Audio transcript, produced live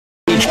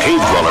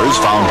cave dwellers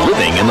found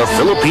living in the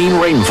Philippine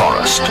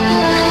rainforest.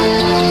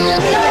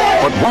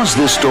 But was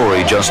this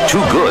story just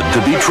too good to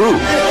be true?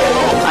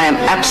 I am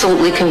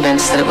absolutely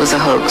convinced that it was a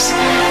hoax.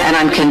 And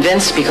I'm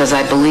convinced because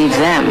I believe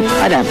them.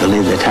 I don't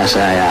believe the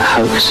Tassai are a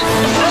hoax.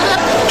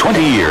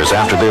 20 years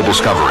after their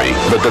discovery,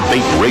 the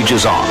debate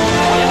rages on.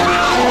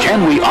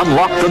 Can we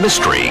unlock the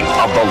mystery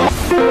of the...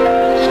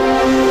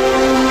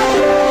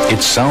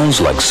 It sounds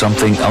like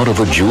something out of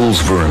a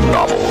Jules Verne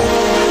novel.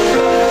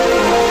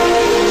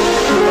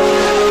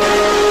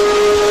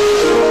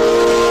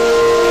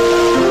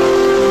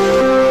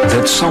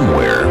 That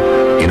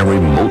somewhere, in a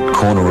remote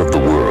corner of the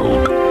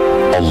world,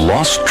 a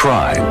lost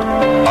tribe,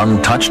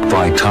 untouched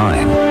by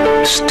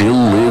time, still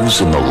lives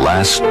in the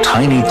last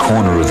tiny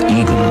corner of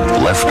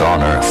Eden left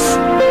on Earth.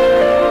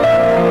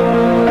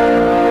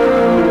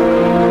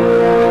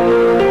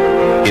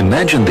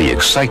 Imagine the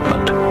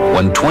excitement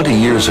when 20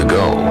 years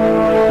ago,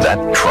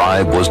 that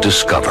tribe was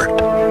discovered.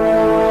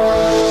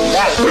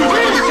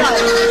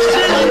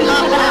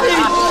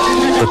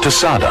 The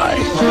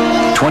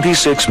Tasadai,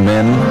 26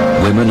 men,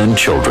 women, and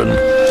children,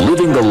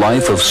 living the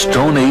life of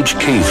Stone Age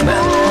cavemen,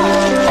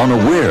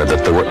 unaware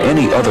that there were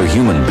any other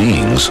human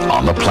beings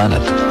on the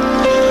planet.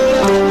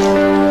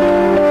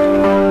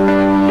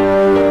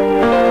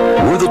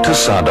 Were the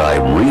Tasadai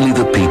really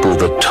the people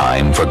that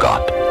time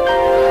forgot?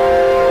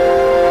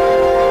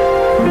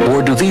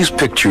 Or do these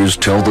pictures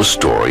tell the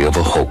story of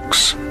a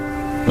hoax,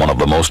 one of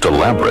the most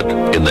elaborate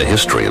in the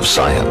history of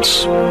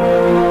science?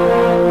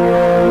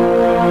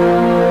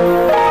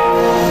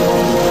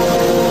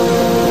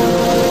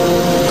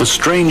 The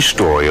strange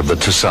story of the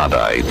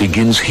Tasadai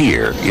begins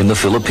here in the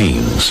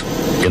Philippines,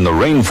 in the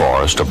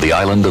rainforest of the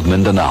island of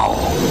Mindanao.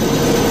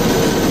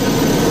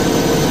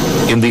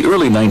 In the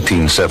early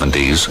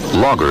 1970s,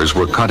 loggers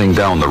were cutting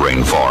down the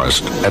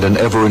rainforest at an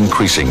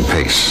ever-increasing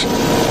pace.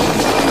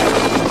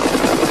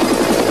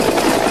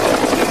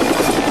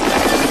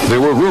 There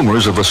were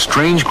rumors of a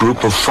strange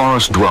group of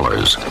forest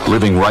dwellers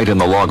living right in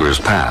the loggers'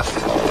 path.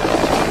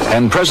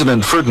 And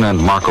President Ferdinand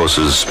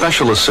Marcos's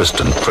special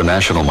assistant for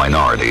national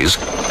minorities,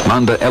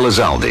 Manda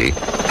Elizalde,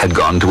 had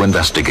gone to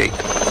investigate.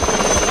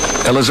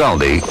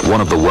 Elizalde,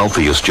 one of the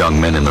wealthiest young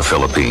men in the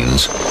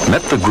Philippines,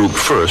 met the group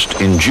first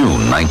in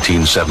June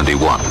 1971.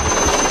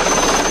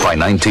 By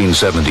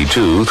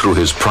 1972, through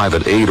his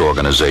private aid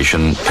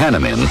organization,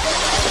 Panamin,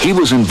 he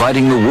was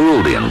inviting the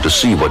world in to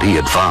see what he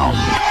had found.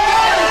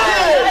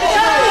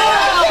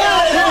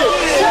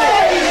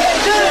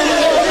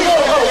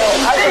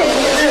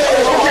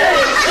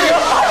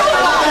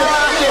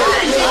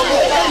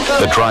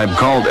 The tribe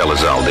called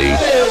Elizalde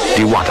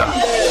Diwata,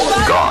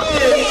 God.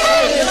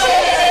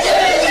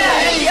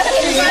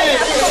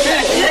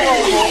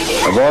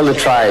 Of all the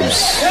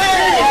tribes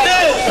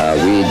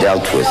we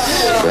dealt with,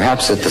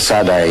 perhaps the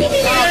Tasadai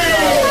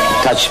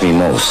touched me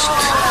most.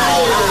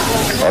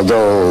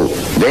 Although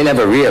they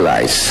never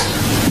realized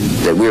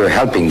that we were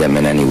helping them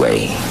in any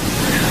way.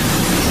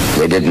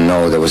 They didn't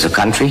know there was a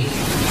country.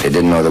 They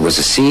didn't know there was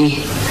a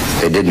sea.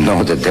 They didn't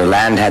know that their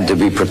land had to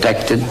be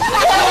protected.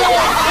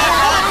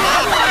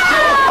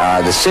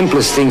 The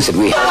simplest things that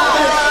we...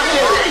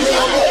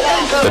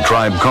 The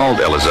tribe called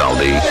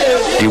Elizalde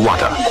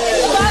Diwata,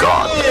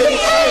 God.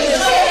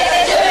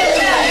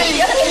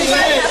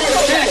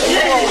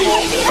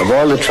 Of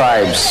all the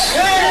tribes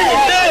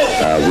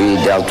we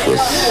dealt with,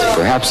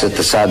 perhaps the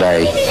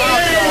Tasadai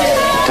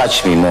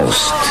touched me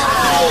most.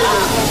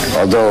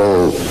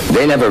 Although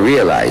they never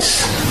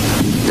realized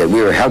that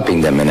we were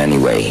helping them in any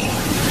way.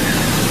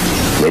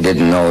 They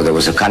didn't know there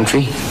was a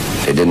country.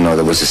 They didn't know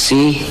there was a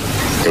sea.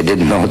 They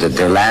didn't know that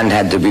their land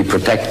had to be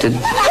protected.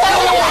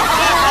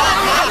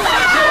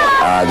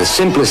 The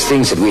simplest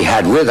things that we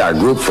had with our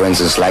group, for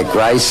instance, like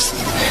rice,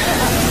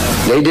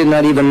 they did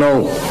not even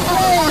know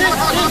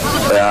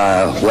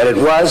what it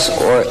was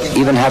or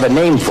even have a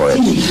name for it.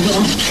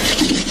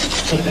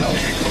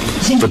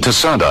 The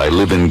Tasadai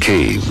live in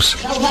caves.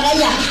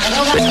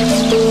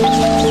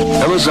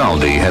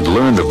 Elizalde had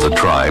learned of the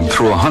tribe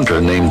through a hunter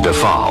named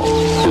Defal,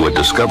 who had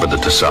discovered the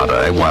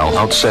Tasadai while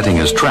out setting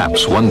his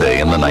traps one day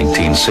in the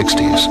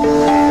 1960s.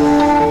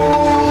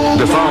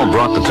 Defal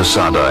brought the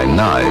Tasadai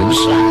knives,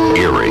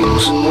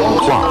 earrings,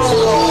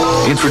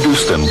 cloth,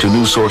 introduced them to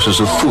new sources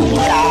of food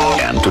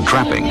and to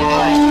trapping.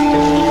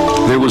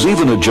 There was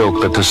even a joke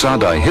that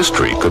Tasadai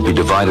history could be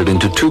divided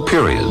into two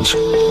periods,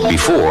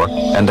 before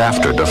and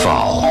after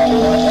Defal.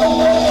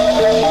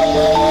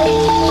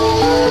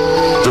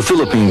 The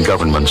Philippine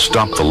government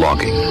stopped the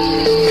logging,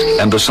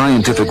 and the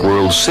scientific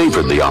world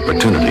savored the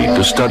opportunity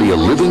to study a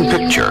living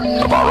picture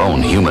of our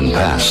own human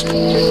past.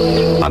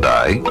 And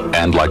I,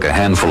 and like a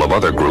handful of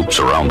other groups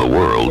around the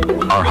world,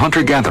 are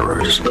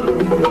hunter-gatherers.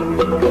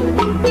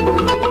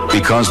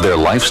 Because their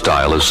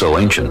lifestyle is so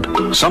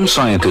ancient, some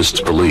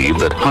scientists believe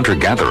that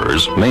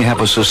hunter-gatherers may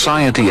have a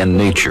society and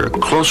nature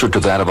closer to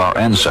that of our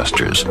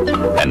ancestors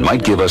and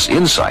might give us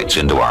insights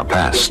into our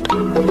past.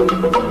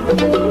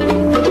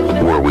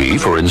 Were we,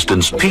 for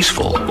instance,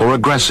 peaceful or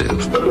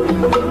aggressive?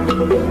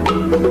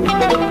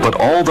 But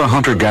all the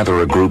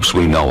hunter-gatherer groups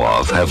we know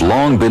of have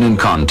long been in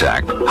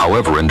contact,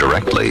 however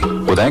indirectly,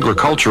 with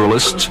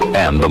agriculturalists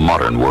and the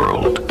modern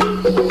world.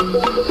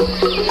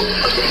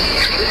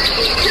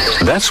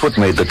 That's what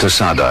made the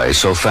Tasadai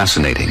so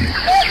fascinating.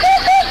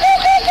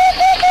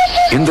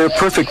 In their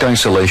perfect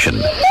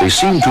isolation, they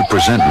seem to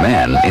present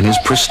man in his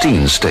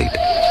pristine state.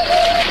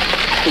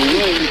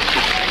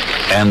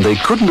 And they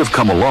couldn't have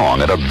come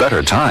along at a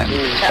better time,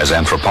 as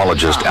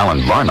anthropologist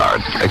Alan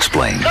Barnard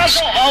explains.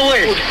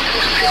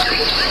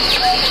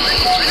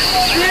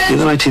 In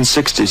the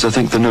 1960s, I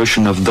think the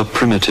notion of the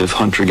primitive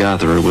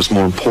hunter-gatherer was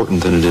more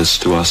important than it is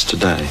to us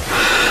today.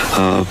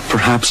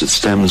 Perhaps it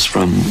stems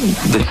from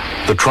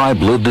the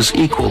tribe lived as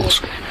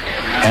equals,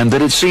 and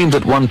that it seemed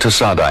that one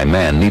Tasadai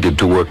man needed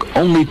to work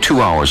only 2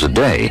 hours a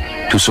day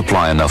to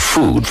supply enough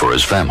food for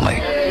his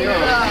family.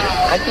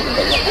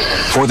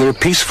 For their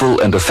peaceful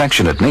and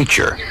affectionate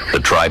nature, the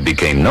tribe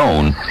became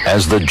known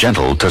as the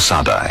Gentle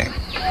Tasadai.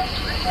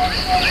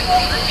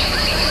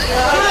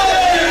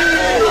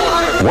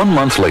 1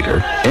 month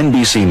later,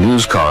 NBC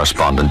News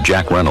correspondent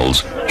Jack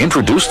Reynolds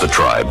introduced the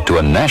tribe to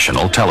a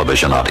national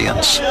television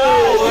audience. There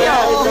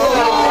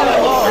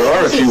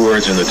are a few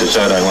words in the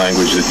Tasadai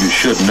language that you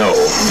should know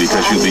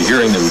because you'll be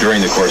hearing them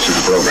during the course of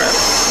the program.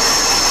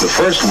 The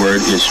first word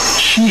is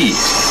chi,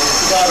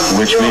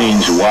 which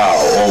means wow,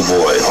 oh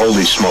boy,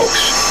 holy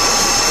smokes.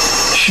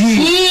 Chi.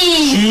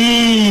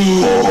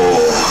 Oh.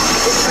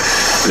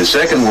 The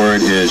second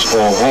word is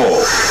oho,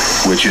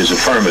 which is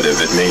affirmative.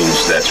 It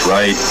means that's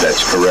right,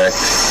 that's correct,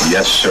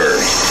 yes sir.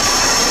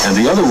 And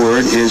the other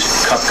word is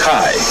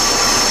kakai,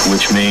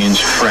 which means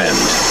friend.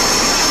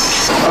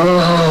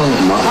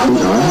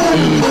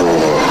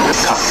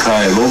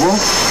 Kakai lobo,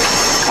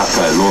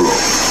 kakai lolo.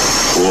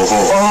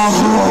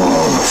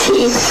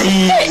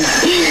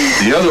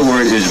 The other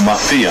word is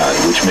mafian,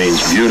 which means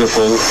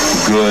beautiful,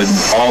 good,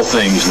 all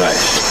things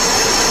nice.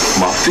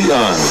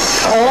 Mafian.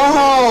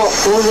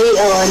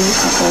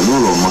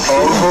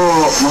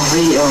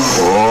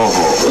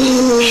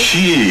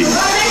 She.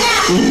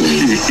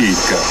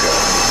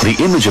 The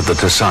image of the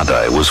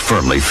Tasadai was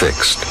firmly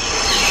fixed.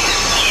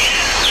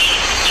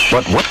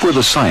 But what were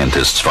the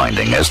scientists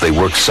finding as they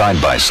worked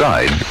side by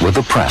side with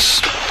the press?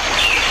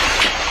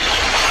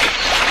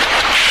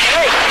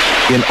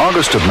 In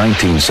August of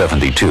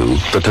 1972,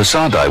 the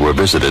Tasadai were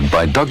visited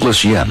by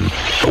Douglas Yen,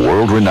 a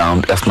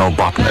world-renowned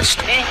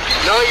ethnobotanist.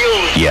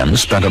 Yen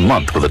spent a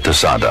month with the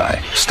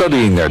Tasadai,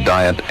 studying their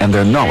diet and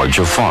their knowledge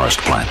of forest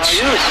plants.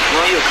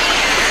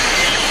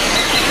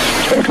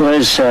 It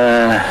was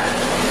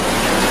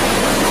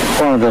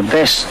one of the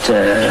best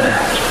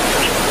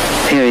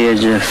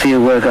periods of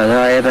field work that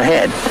I ever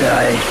had.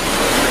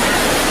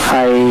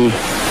 I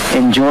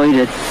enjoyed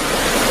it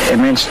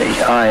immensely.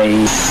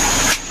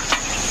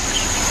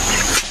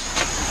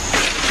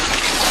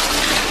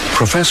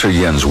 Professor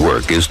Yen's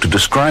work is to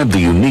describe the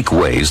unique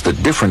ways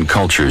that different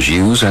cultures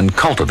use and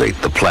cultivate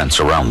the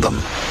plants around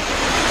them.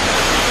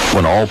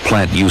 When all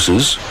plant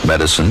uses,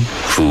 medicine,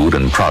 food,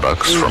 and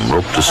products from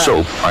rope to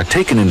soap are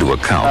taken into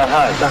account,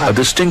 a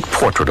distinct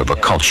portrait of a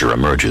culture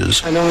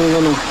emerges.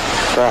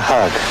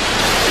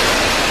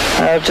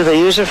 Do they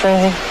use it for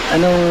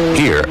anything?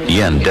 Here,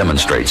 Yen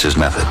demonstrates his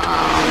method.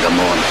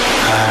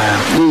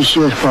 This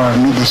is for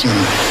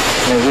medicine.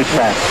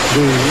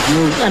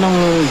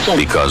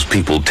 Because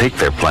people take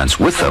their plants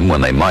with them when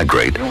they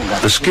migrate,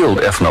 the skilled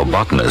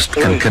ethnobotanist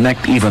can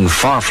connect even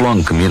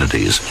far-flung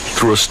communities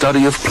through a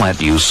study of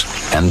plant use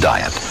and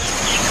diet.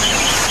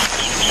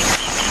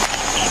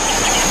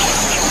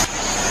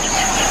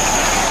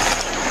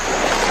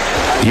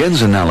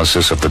 Yen's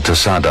analysis of the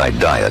Tasadai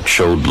diet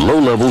showed low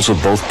levels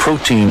of both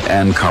protein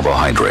and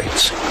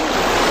carbohydrates.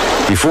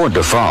 Before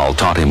Defal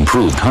taught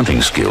improved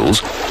hunting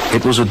skills,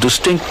 it was a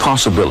distinct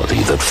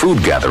possibility that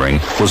food gathering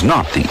was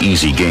not the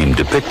easy game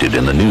depicted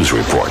in the news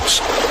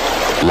reports.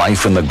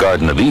 Life in the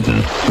Garden of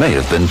Eden may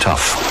have been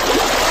tough.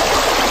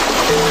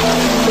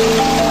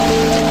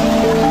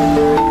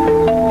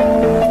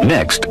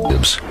 Next,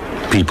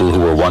 people who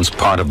were once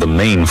part of the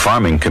main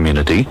farming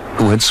community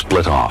who had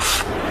split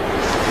off.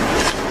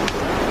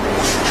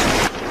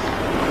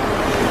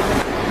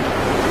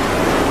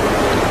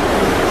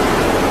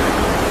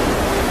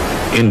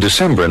 In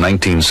December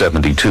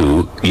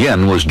 1972,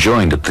 Yen was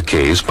joined at the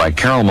caves by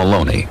Carol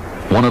Maloney,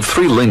 one of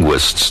 3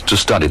 linguists to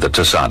study the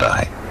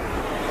Tasadai.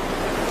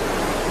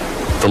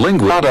 The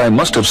Tasadai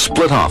must have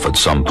split off at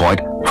some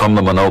point from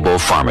the Manobo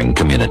farming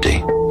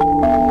community.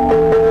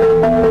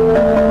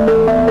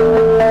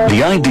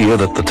 The idea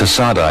that the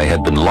Tasadai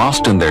had been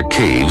lost in their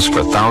caves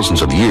for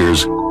thousands of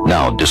years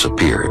now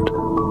disappeared.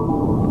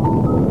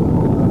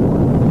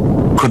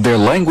 Could their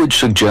language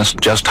suggest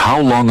just how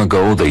long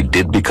ago they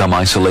did become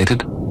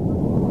isolated?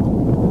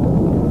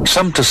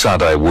 Some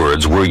Tasadai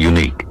words were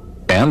unique,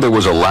 and there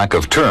was a lack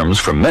of terms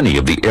for many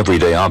of the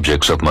everyday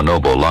objects of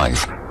Manobo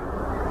life.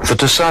 The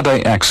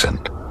Tasadai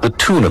accent, the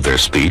tune of their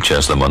speech,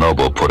 as the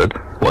Manobo put it,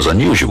 was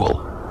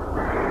unusual.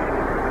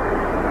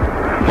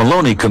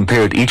 Maloney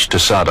compared each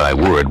Tasadai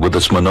word with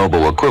its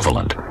Manobo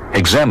equivalent,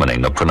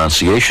 examining the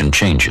pronunciation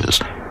changes.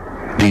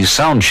 these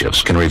sound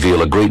shifts can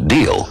reveal a great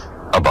deal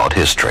about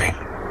history.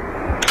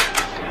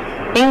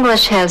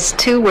 English has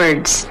two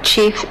words,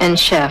 chief and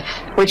chef,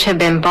 which have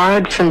been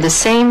borrowed from the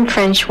same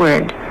French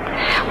word.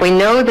 We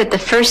know that the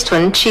first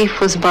one,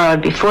 chief, was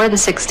borrowed before the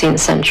 16th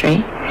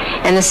century,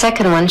 and the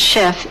second one,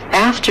 chef,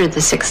 after the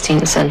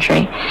 16th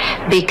century,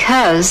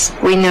 because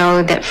we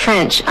know that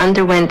French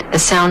underwent a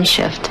sound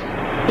shift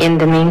in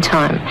the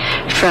meantime,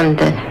 from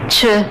the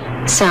ch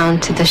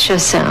sound to the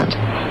sh sound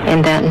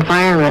in that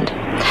environment.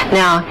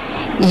 Now,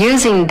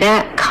 using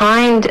that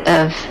kind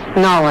of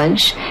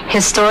knowledge,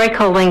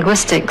 historical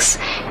linguistics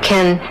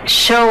can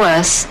show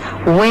us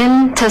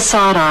when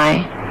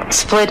Tasadai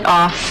split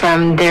off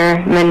from their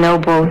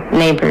Manobo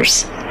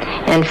neighbors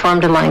and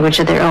formed a language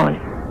of their own.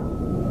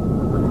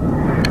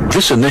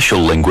 This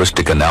initial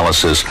linguistic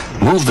analysis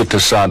moved the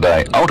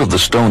Tasadai out of the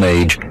Stone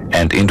Age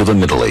and into the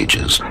Middle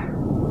Ages.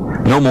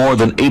 No more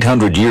than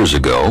 800 years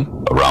ago,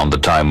 around the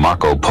time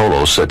Marco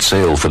Polo set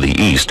sail for the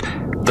East,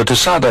 the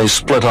Tasadai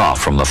split off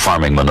from the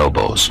farming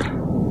Manobos.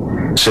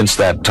 Since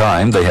that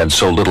time, they had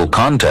so little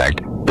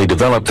contact, they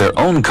developed their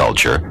own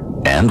culture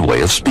and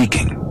way of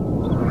speaking.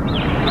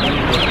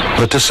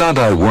 The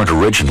Tasadai weren't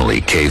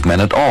originally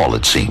cavemen at all,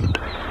 it seemed,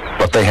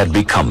 but they had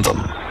become them.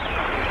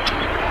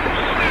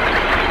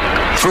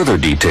 Further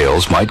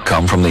details might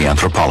come from the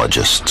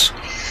anthropologists.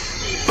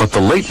 But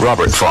the late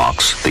Robert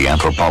Fox, the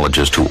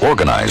anthropologist who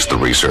organized the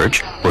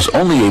research, was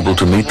only able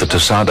to meet the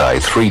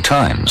Tasadai 3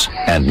 times,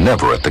 and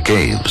never at the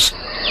caves.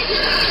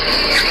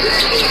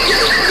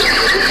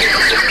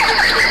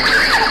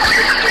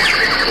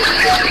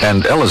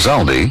 And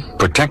Elizalde,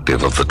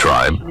 protective of the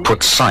tribe,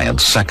 put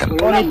science second.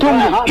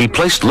 He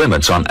placed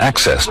limits on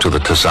access to the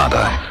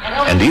Tasadai,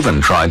 and even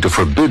tried to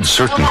forbid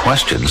certain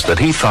questions that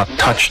he thought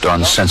touched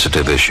on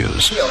sensitive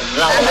issues.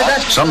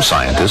 Some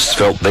scientists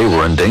felt they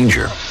were in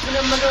danger.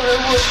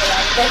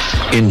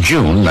 In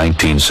June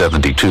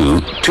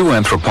 1972, 2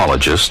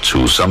 anthropologists,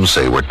 who some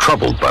say were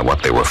troubled by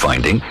what they were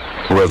finding,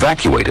 were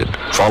evacuated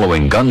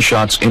following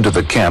gunshots into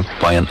the camp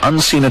by an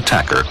unseen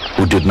attacker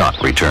who did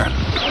not return.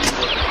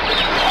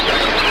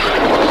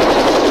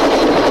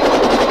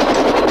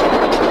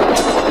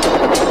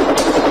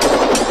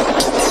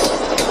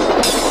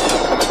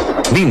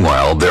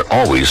 Meanwhile, there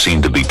always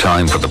seemed to be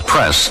time for the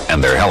press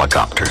and their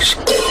helicopters.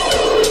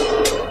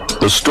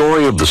 The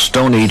story of the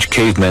Stone Age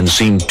cavemen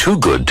seemed too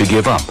good to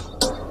give up.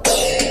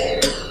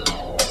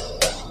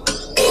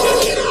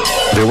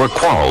 There were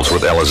quarrels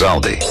with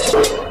Elizalde.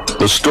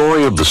 The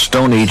story of the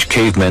Stone Age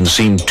cavemen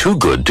seemed too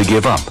good to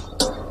give up.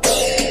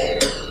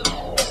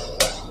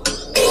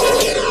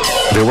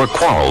 There were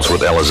quarrels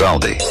with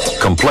Elizalde,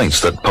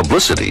 complaints that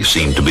publicity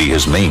seemed to be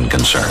his main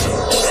concern.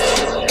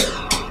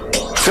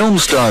 Film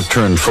star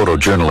turned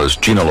photojournalist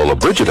Gina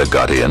Lollobrigida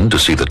got in to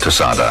see the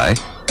Tasadai,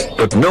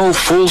 but no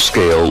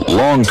full-scale,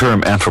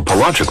 long-term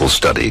anthropological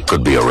study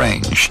could be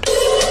arranged.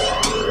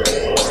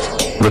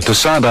 The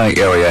Tasadai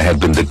area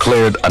had been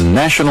declared a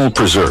national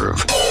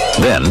preserve.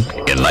 Then,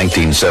 in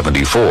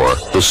 1974,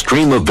 the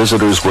stream of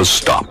visitors was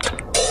stopped,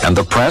 and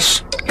the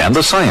press and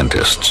the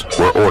scientists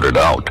were ordered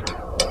out.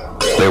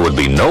 There would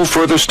be no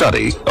further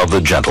study of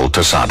the gentle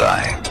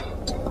Tasadai.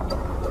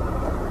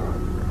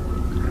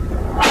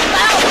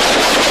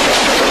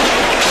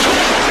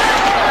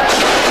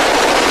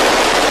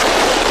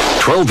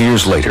 12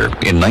 years later,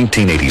 in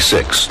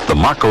 1986, the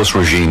Marcos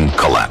regime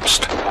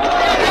collapsed.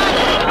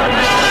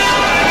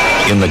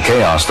 In the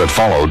chaos that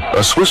followed,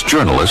 a Swiss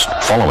journalist,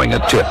 following a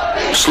tip,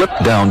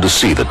 slipped down to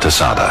see the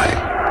Tasadai.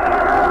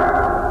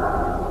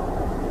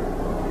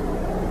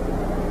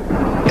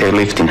 They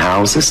lived in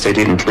houses, they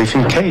didn't live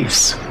in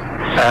caves.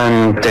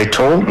 And they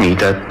told me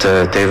that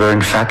they were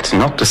in fact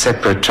not a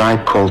separate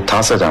tribe called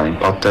Tasadai,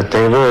 but that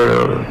they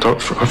were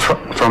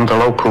from the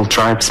local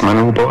tribes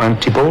Manobo and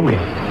Tiboli.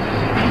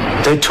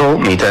 They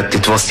told me that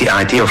it was the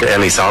idea of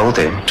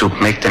Elizalde to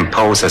make them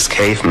pose as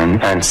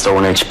cavemen and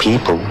Stone Age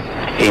people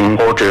in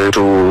order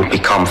to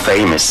become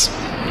famous.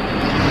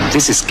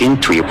 This is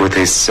Gintry with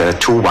his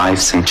 2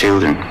 wives and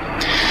children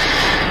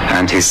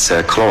and his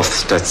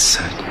cloth. That's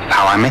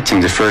how I met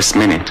him the first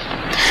minute.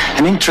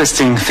 An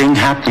interesting thing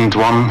happened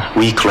 1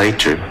 week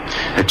later.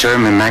 A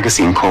German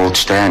magazine called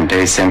Stern,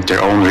 they sent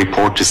their own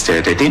reporters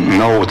there. They didn't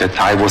know that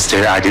I was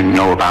there. I didn't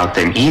know about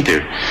them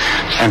either.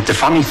 And the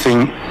funny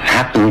thing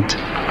happened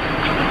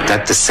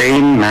that the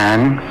same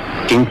man,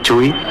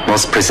 Gintui,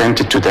 was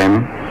presented to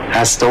them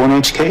as Stone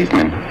Age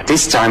cavemen.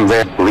 This time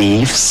wear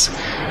leaves,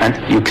 and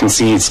you can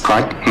see it's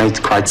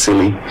made quite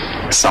silly.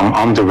 Some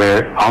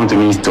underwear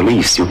underneath the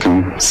leaves, you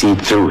can see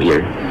it through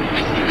here.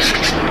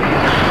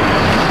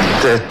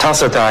 The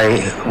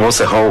Tasadai was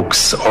a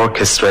hoax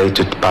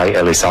orchestrated by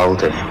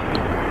Elizalde.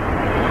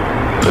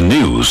 The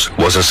news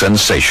was a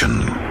sensation.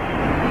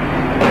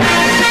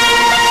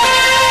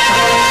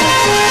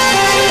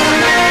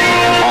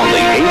 On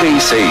the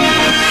ABC,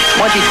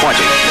 2020.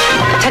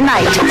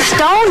 Tonight,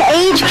 Stone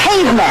Age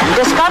cavemen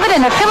discovered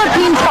in a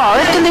Philippine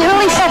forest in the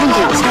early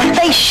 70s.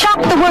 They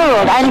shocked the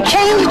world and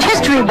changed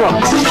history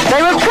books.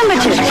 They were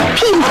primitive.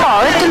 Philippine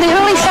forest in the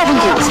early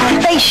 70s.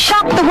 They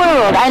shocked the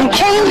world and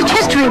changed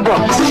history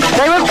books.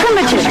 They were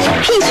primitive,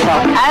 peaceful,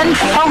 and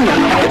phony.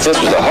 If this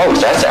was a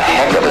hoax, that's a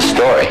heck of a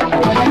story.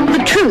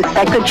 The truth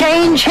that could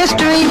change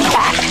history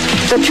back.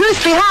 The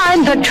truth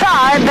behind the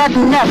tribe that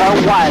never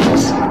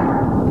was.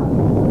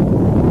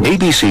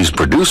 ABC's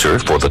producer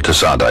for the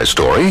Tasadai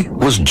story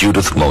was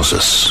Judith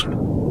Moses.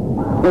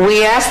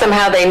 We asked them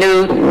how they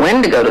knew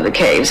when to go to the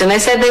caves, and they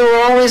said they were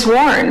always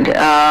warned.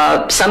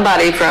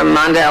 Somebody from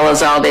Manda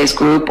Elizalde's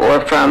group or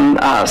from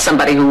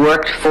somebody who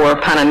worked for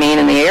Panamin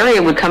in the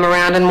area would come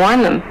around and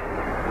warn them.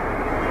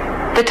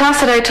 The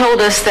Tasadai told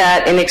us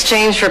that in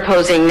exchange for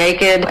posing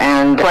naked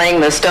and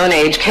playing the Stone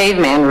Age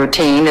caveman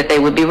routine that they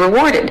would be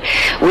rewarded.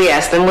 We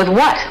asked them with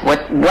what?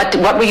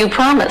 What were you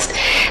promised?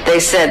 They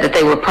said that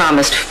they were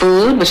promised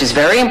food, which is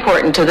very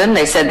important to them.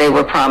 They said they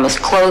were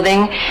promised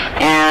clothing,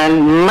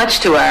 and much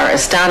to our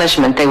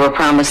astonishment, they were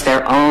promised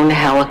their own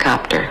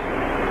helicopter.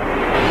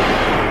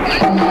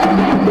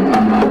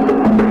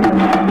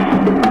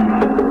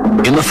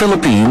 In the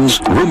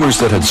Philippines, rumors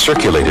that had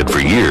circulated for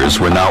years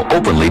were now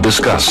openly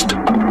discussed.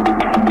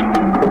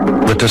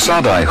 The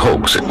Tasadai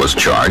hoax, it was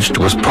charged,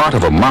 was part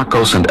of a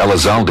Marcos and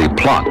Elizalde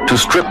plot to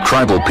strip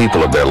tribal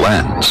people of their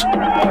lands.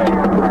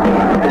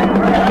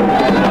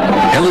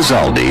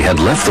 Elizalde had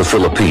left the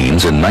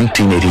Philippines in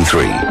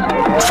 1983,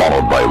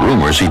 followed by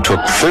rumors he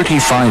took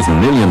 $35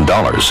 million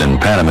in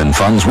Panamin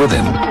funds with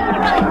him,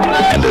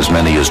 and as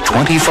many as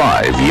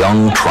 25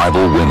 young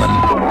tribal women.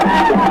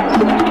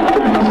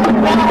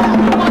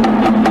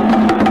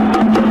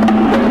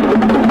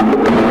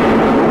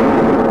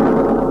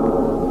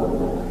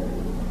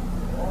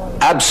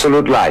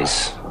 Absolute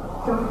lies.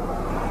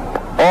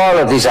 All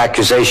of these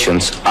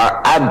accusations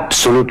are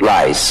absolute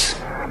lies,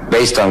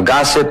 based on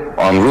gossip,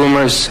 on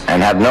rumors,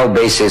 and have no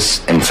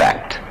basis in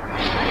fact.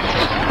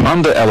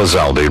 Manda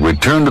Elizalde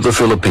returned to the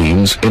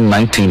Philippines in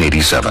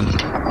 1987.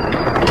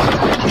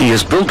 He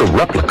has built a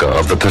replica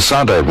of the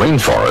Tasadai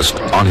Rainforest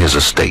on his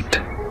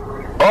estate.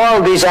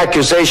 All these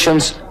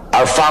accusations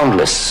are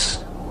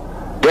foundless.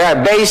 They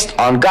are based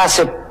on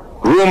gossip,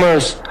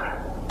 rumors,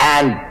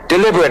 and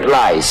deliberate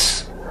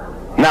lies.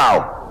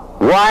 Now,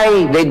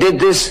 why they did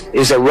this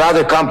is a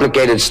rather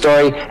complicated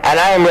story, and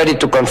I am ready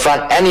to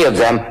confront any of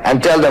them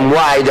and tell them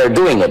why they're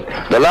doing it.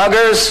 The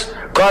loggers,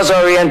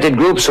 cause-oriented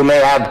groups who may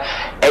have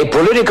a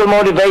political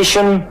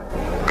motivation,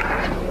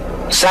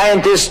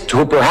 scientists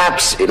who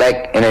perhaps,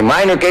 like in a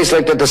minor case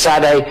like the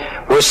Tasadai,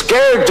 were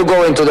scared to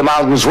go into the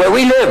mountains where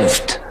we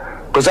lived,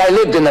 because I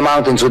lived in the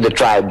mountains with the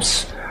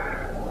tribes,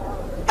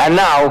 and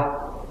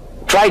now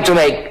try to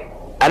make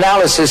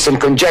analysis and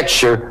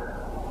conjecture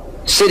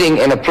sitting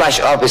in a plush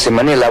office in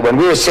Manila when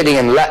we were sitting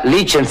in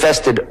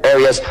leech-infested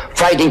areas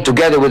fighting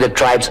together with the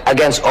tribes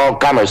against all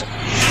comers.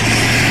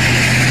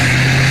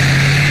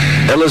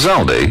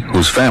 Elizalde,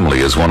 whose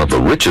family is one of the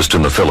richest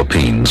in the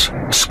Philippines,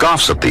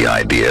 scoffs at the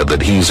idea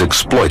that he's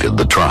exploited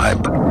the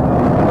tribe.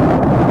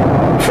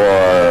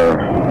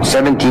 For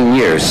 17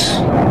 years,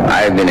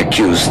 I have been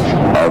accused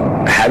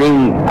of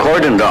having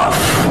cordoned off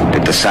the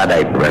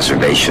Tasadai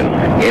reservation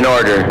in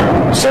order.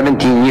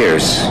 17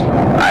 years,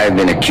 I have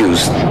been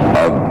accused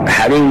of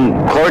having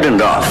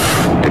cordoned off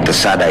the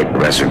Tasadai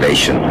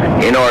reservation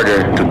in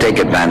order to take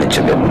advantage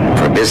of it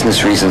for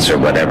business reasons or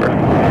whatever.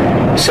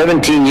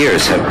 17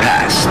 years have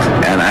passed,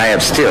 and I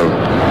have still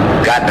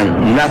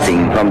gotten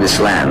nothing from this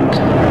land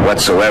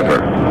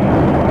whatsoever.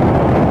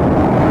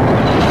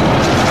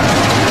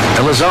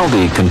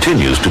 Elizalde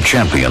continues to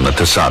champion the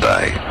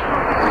Tasadai.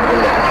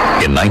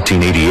 In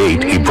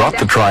 1988, he brought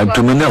the tribe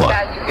to Manila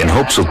in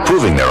hopes of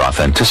proving their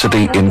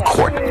authenticity in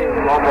court.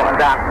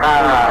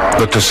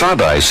 The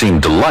Tasadai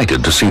seemed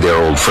delighted to see their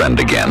old friend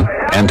again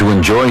and to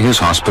enjoy his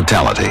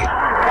hospitality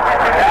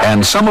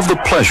and some of the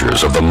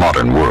pleasures of the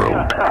modern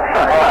world.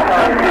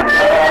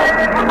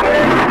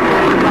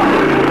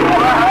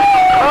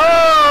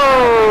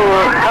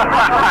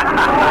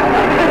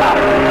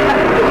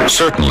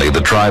 Certainly,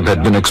 the tribe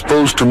had been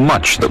exposed to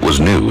much that was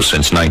new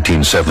since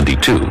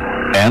 1972,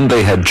 and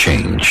they had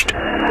changed.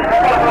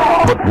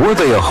 But were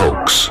they a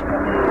hoax?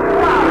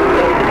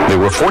 There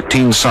were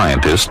 14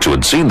 scientists who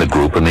had seen the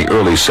group in the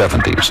early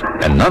 70s,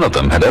 and none of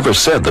them had ever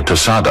said the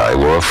Tasadai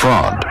were a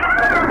fraud.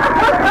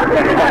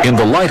 In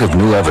the light of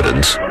new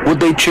evidence, would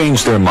they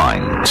change their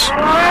minds?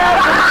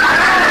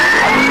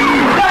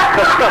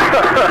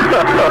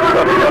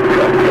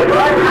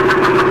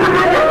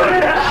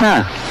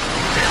 No.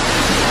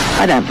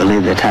 I don't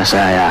believe the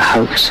Tasadai are a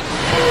hoax.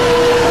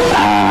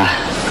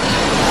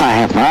 I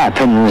have my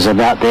opinions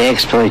about the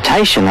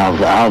exploitation of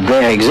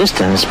their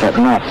existence, but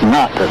not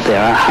that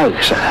they're a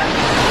hoax.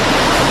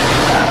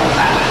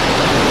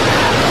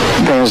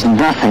 There's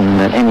nothing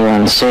that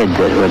anyone said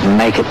that would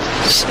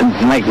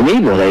make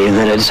me believe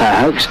that it's a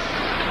hoax.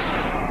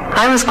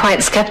 I was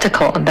quite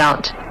skeptical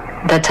about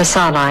the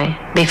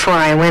Tasadai before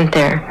I went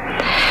there.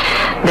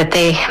 that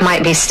they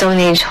might be Stone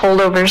Age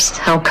holdovers.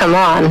 Oh, come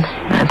on.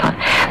 I thought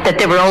that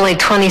there were only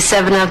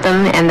 27 of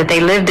them and that they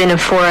lived in a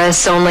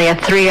forest only a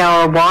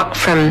 3-hour walk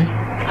from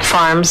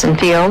farms and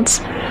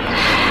fields.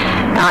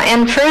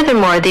 And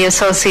furthermore, the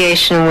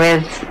association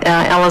with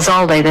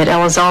Elizalde, that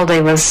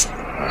Elizalde was,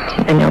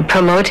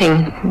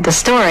 promoting the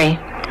story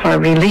or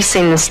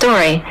releasing the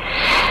story,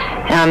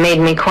 made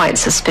me quite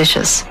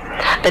suspicious.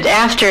 But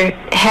after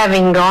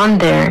having gone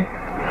there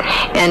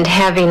and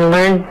having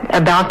learned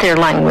about their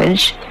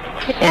language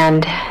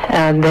and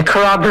the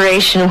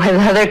corroboration with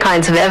other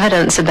kinds of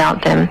evidence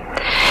about them,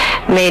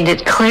 made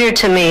it clear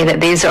to me that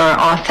these are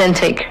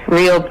authentic,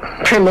 real,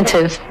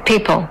 primitive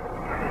people.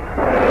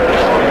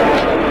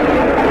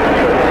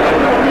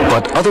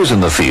 But others in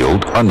the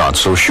field are not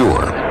so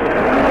sure.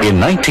 In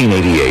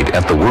 1988,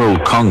 at the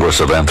World Congress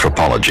of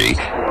Anthropology,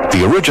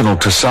 the original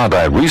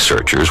Tisadai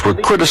researchers were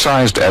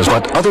criticized as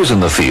what others in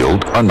the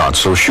field are not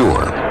so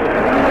sure.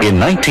 In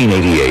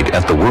 1988,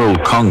 at the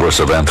World Congress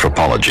of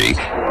Anthropology,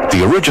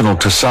 the original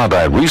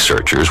Tisadai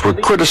researchers were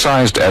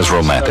criticized as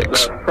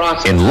romantics,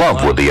 in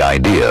love with the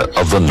idea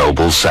of the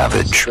noble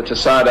savage. The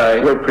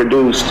Tisadai were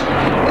produced.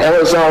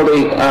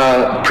 Elizalde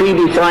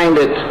predefined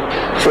it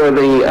for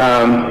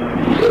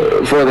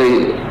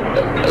the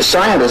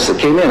scientists that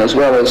came in, as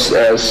well as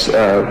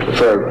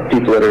for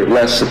people that are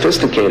less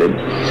sophisticated,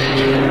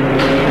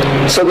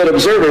 so that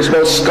observers,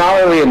 both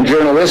scholarly and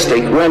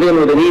journalistic, went in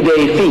with an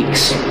idée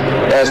fixe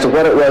as to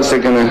what it was they're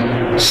going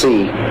to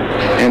see,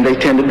 and they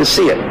tended to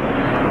see it.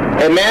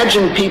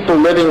 Imagine people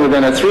living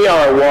within a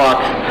 3-hour walk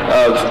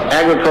of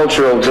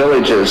agricultural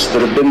villages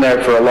that have been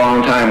there for a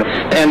long time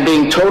and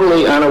being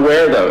totally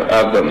unaware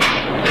of them.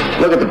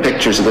 Look at the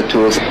pictures of the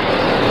tools.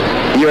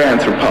 You're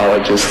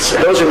anthropologists.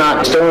 Those are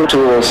not stone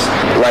tools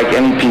like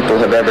any people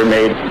have ever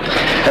made.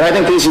 And I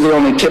think these are the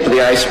only tip of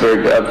the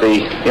iceberg of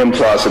the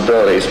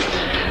implausibilities.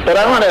 But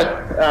I want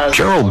to...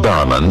 Gerald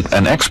Berriman,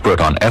 an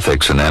expert on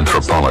ethics and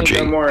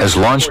anthropology, has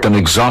launched an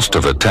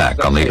exhaustive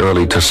attack on the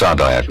early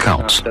Tisadai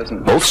accounts,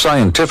 both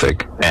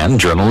scientific and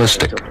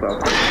journalistic.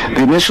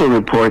 The initial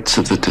reports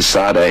of the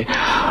Tisadai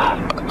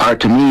are,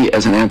 to me,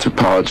 as an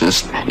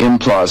anthropologist,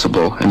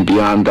 implausible, and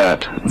beyond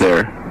that,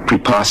 they're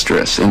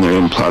preposterous in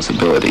their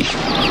implausibility.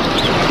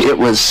 It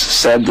was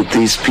said that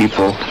these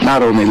people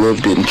not only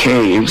lived in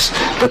caves,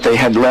 but they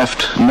had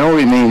left no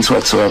remains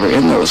whatsoever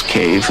in those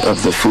caves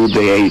of the food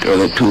they ate or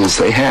the tools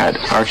they had.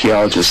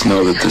 Archaeologists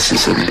know that this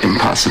is an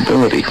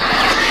impossibility.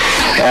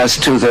 As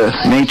to the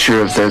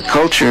nature of their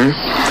culture,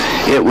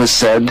 it was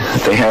said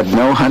they had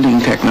no hunting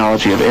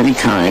technology of any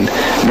kind,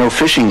 no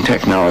fishing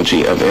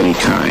technology of any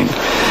kind.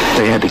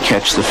 They had to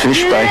catch the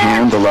fish by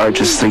hand. The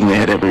largest thing they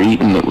had ever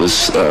eaten that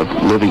was a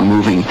living,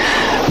 moving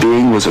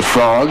being was a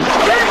frog.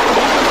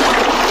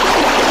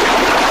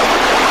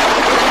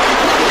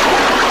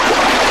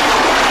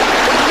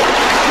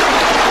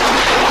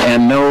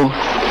 And no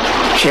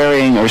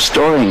carrying or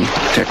storing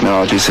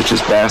technology such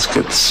as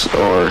baskets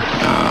or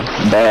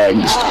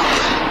bags.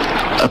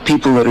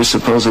 People that are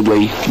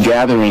supposedly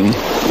gathering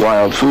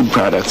wild food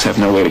products have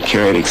no way to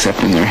carry it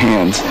except in their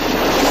hands.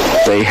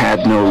 They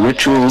had no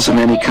rituals of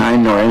any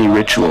kind, nor any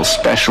ritual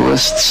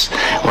specialists,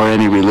 or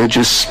any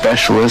religious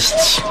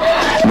specialists,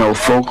 no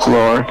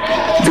folklore.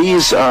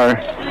 These are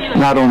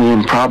not only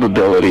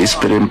improbabilities,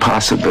 but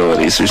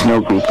impossibilities. There's no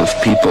group of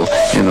people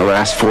in the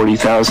last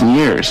 40,000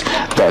 years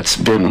that's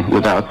been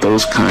without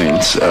those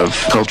kinds of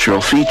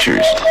cultural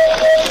features.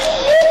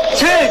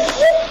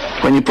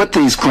 When you put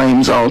these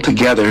claims all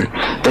together,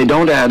 they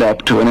don't add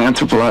up to an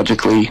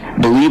anthropologically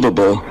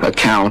believable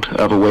account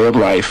of a way of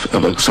life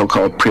of a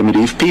so-called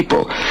primitive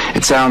people.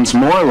 It sounds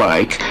more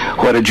like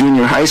what a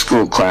junior high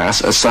school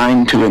class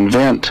assigned to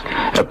invent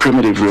a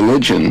primitive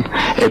religion,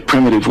 a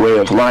primitive way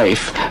of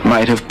life,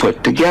 might have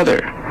put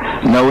together.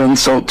 No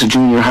insult to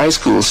junior high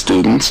school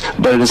students,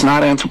 but it is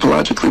not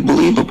anthropologically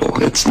believable.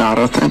 It's not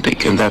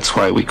authentic, and that's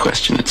why we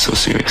question it so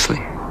seriously.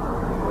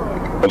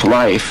 Of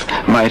life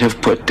might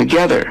have put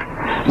together.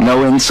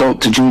 No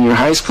insult to junior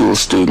high school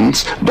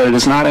students, but it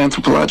is not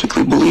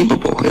anthropologically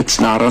believable. It's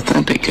not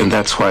authentic, and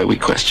that's why we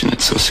question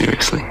it so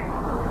seriously.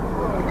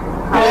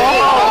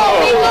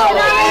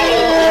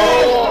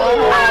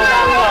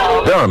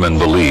 Berriman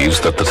believes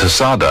that the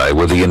Tisadai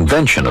were the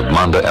invention of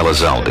Manda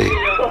Elizalde,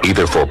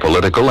 either for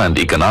political and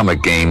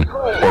economic gain,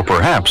 or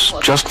perhaps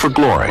just for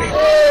glory.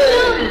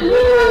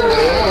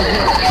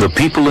 The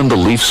people in the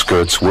leaf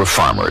skirts were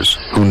farmers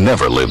who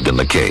never lived in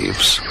the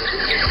caves.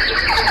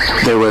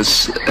 There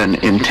was an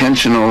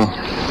intentional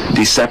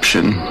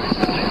deception.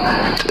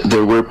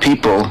 There were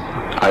people,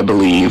 I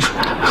believe,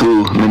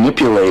 who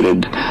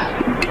manipulated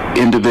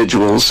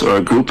individuals or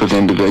a group of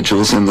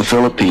individuals in the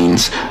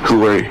Philippines who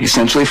were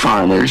essentially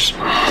farmers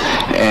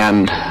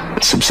and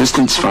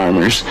subsistence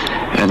farmers,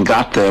 and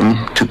got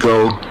them to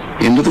go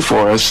into the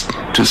forest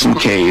to some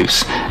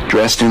caves,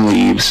 dressed in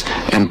leaves,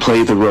 and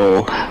play the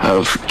role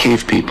of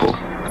cave people.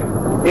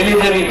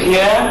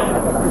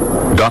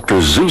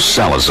 Dr. Zeus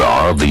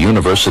Salazar of the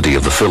University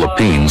of the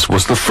Philippines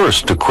was the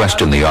first to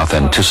question the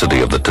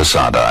authenticity of the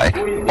Tasadai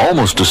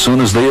almost as soon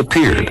as they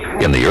appeared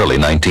in the early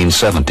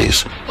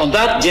 1970s. On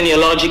that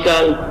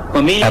genealogical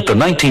At the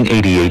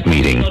 1988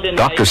 meeting,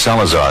 Dr.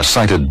 Salazar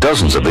cited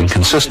dozens of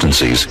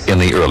inconsistencies in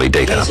the early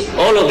data.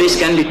 all of this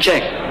can be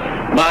checked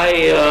by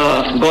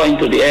going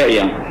to the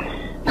area.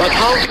 But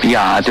how?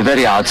 Yeah, at the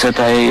very outset,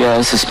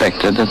 I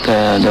suspected that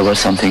there was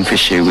something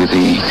fishy with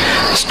the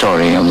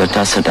story of the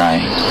Tasadai.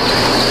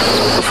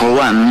 For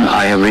one,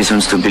 I have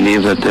reasons to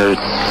believe that their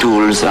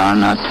tools are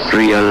not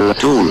real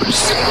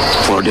tools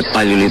for the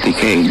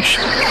Paleolithic age.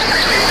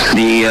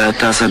 The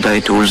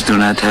Tasadai tools do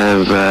not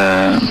have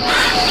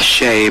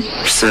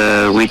shapes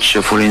which,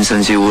 for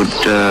instance, you would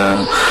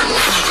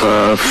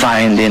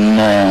find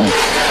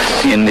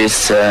in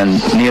these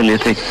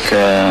Neolithic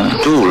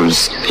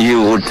tools.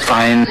 You would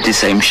find the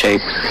same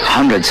shape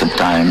hundreds of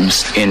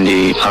times in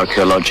the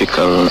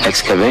archaeological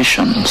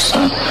excavations.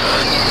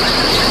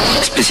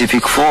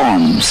 Specific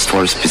forms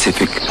for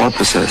specific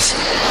purposes,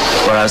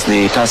 whereas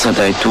the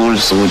Tasadai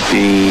tools would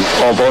be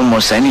of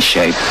almost any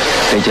shape.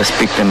 They just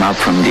pick them up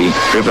from the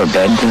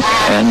riverbed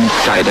and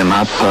tie them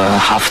up,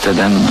 hafted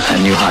them,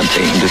 and you had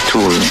the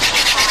tool.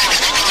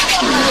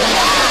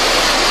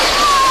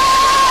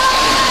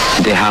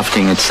 The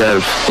hafting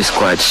itself is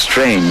quite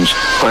strange,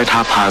 quite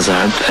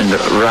haphazard and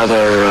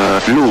rather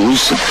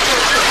loose,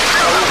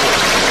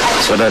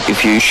 so that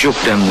if you shook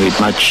them with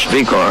much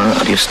vigor,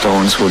 the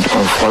stones would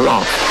fall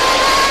off.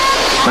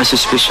 My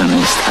suspicion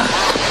is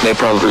that they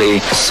probably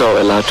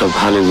saw a lot of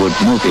Hollywood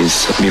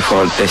movies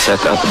before they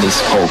set up these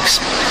hoax.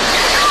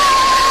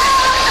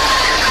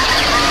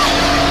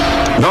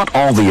 Not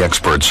all the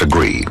experts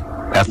agree.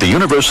 At the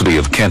University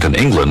of Kent in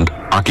England,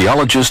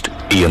 archaeologist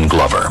Ian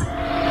Glover.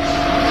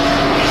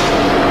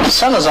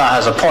 Salazar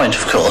has a point,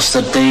 of course,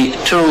 that the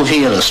tool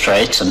he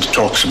illustrates and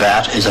talks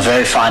about is a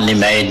very finely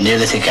made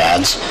Neolithic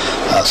adze,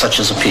 such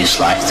as a piece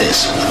like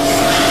this.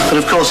 But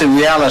of course, in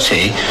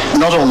reality,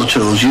 not all the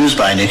tools used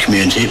by any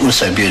community were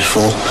so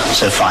beautiful,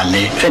 so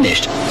finely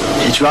finished.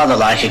 It's rather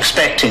like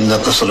expecting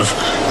that the sort of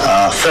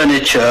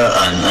furniture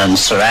and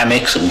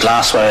ceramics and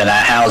glassware in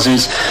our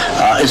houses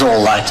is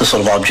all like the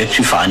sort of objects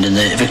you find in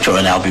the Victoria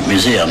and Albert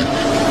Museum.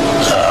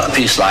 A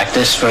piece like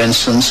this, for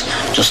instance,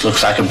 just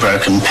looks like a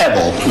broken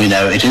pebble. We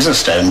know it is a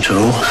stone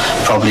tool,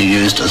 probably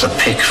used as a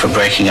pick for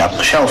breaking up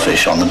the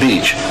shellfish on the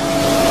beach.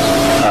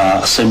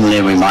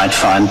 Similarly, we might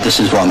find,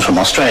 this is one from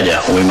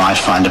Australia, or we might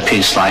find a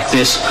piece like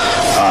this,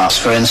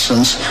 for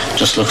instance,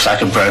 just looks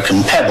like a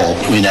broken pebble.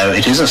 We know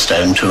it is a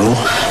stone tool,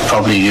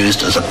 probably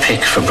used as a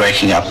pick for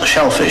breaking up the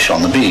shellfish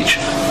on the beach.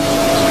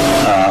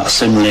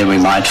 Similarly, we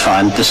might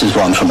find, this is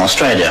one from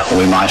Australia, or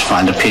we might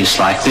find a piece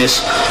like this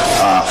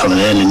from an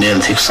early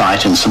Neolithic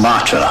site in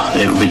Sumatra.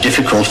 It would be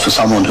difficult for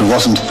someone who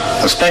wasn't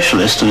a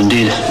specialist, and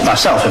indeed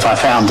myself, if I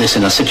found this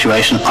in a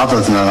situation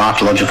other than an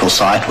archaeological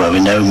site where we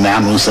know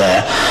man was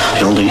there,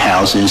 building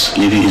houses,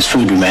 leaving his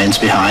food remains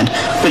behind,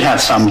 we'd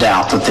have some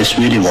doubt that this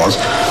really was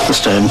a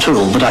stone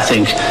tool. But I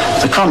think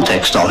the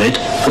context of it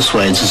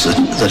persuades us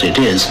that it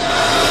is.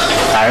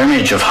 Our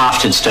image of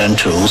hafted stone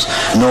tools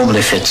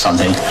normally fits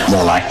something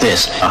more like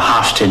this. A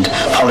hafted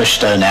polished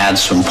stone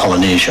adze from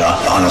Polynesia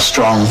on a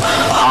strong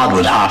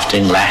hardwood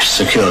hafting lashed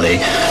securely,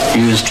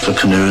 used for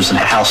canoes and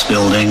house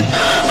building.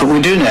 But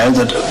we do know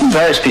that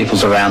various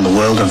peoples around the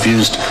world have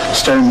used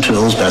stone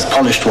tools, both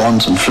polished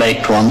ones and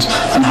flaked ones,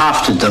 and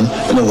hafted them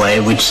in a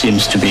way which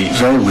seems to be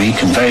very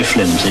weak and very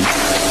flimsy.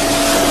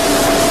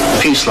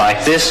 Piece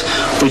like this,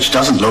 which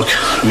doesn't look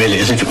really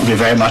as if it would be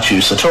very much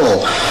use at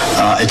all.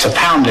 It's a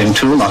pounding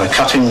tool, not a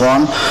cutting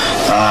one.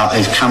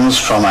 It comes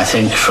from, I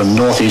think, from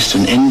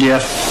northeastern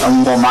India,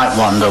 and one might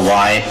wonder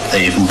why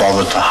they even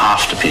bothered to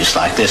haft a piece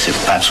like this. It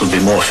perhaps would be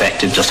more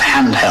effective just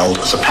handheld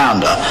as a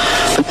pounder.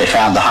 But they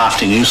found the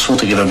hafting useful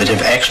to give a bit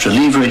of extra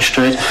leverage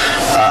to it,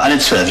 and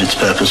it served its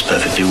purpose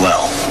perfectly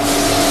well.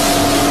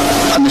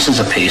 And this is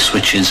a piece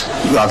which is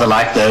rather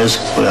like those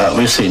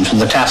we've seen from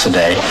the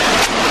Tasadai.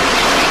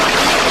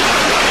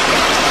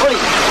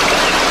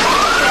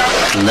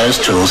 And those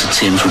tools, it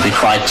seems, would be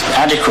quite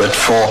adequate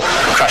for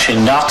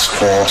crushing nuts,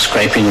 for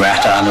scraping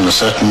rat iron, and a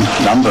certain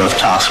number of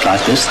tasks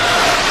like this.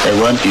 They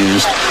weren't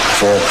used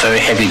for very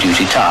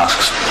heavy-duty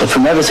tasks. But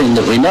from everything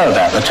that we know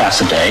about the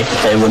Tasadai,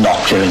 they were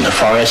not clearing the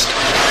forest,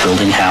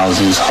 building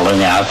houses,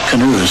 hollowing out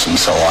canoes, and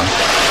so on.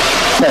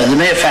 No, the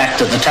mere fact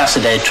that the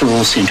Tasadai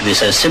tools seem to be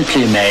so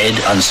simply made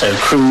and so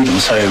crude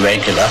and so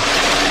irregular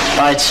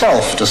by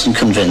itself doesn't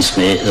convince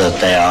me that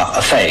they are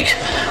a fake.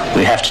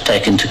 We have to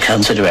take into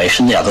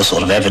consideration the other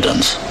sort of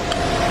evidence.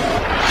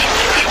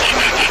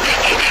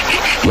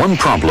 One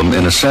problem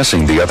in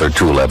assessing the other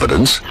tool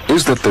evidence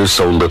is that there's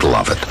so little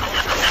of it.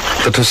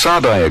 The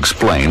Tasadai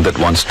explained that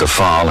once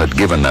Tafal had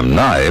given them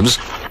knives,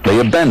 they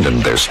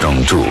abandoned their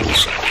stone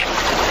tools.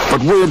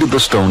 But where did the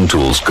stone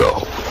tools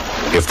go?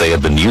 If they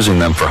had been using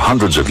them for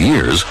hundreds of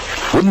years,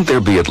 wouldn't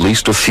there be at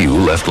least a few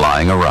left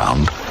lying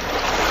around?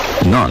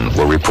 None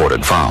were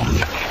reported found.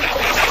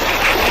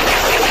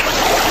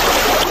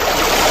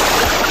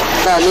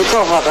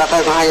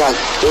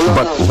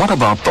 But what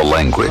about the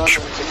language?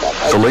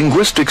 The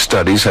linguistic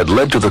studies had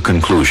led to the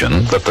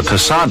conclusion that the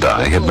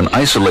Tasadai had been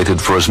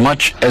isolated for as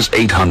much as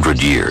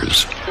 800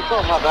 years.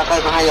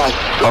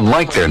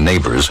 Unlike their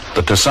neighbors,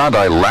 the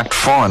Tasadai lacked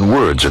foreign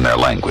words in their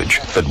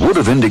language that would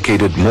have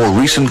indicated more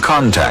recent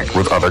contact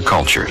with other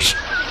cultures.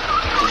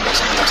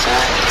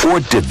 Or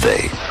did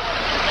they?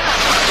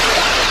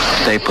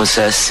 They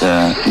possess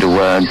the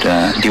word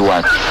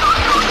Diwat.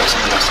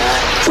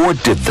 Or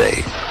did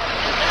they?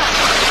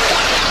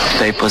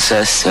 They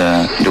possess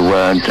the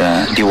word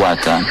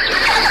Diwata,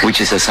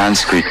 which is a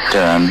Sanskrit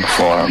term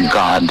for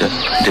God,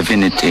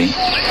 divinity.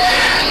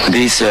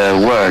 This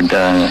word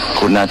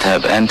could not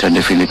have entered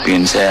the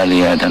Philippines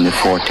earlier than the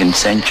 14th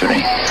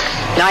century.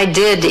 I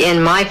did,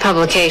 in my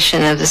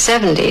publication of the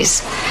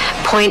 70s,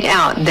 point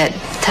out that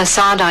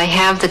Tasadai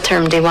have the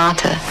term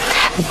Dewata,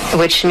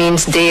 which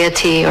means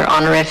deity or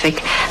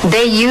honorific.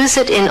 They use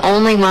it in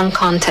only one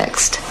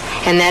context,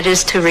 and that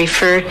is to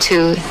refer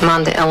to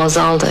Manda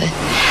Elizalde.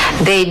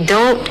 They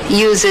don't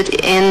use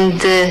it in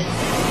the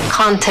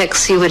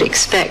context you would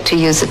expect to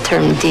use the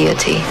term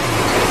deity.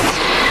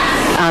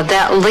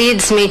 That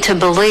leads me to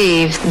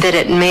believe that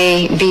it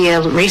may be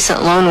a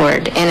recent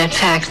loanword, and in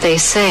fact they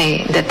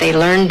say that they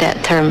learned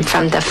that term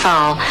from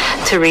Dafal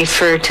to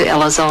refer to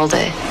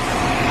Elizalde.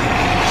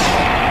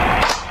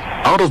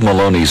 Out of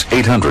Maloney's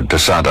 800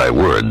 Tasadai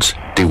words,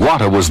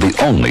 Diwata was the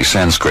only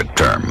Sanskrit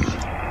term.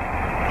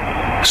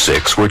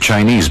 6 were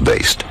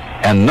Chinese-based,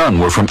 and none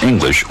were from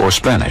English or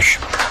Spanish.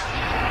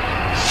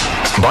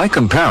 By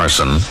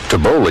comparison,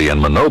 Taboli and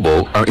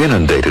Manobo are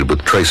inundated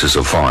with traces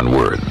of foreign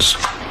words.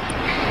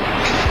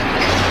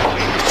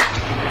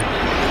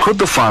 Could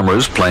the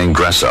farmers playing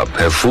dress-up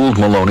have fooled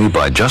Maloney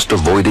by just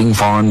avoiding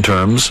foreign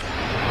terms?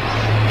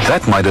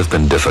 That might have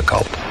been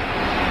difficult.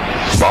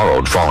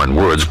 Borrowed foreign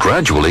words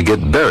gradually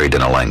get buried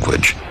in a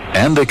language,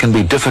 and they can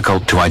be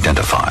difficult to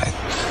identify.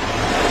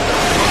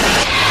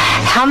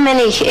 How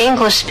many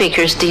English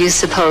speakers do you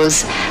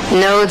suppose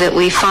know that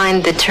we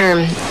find the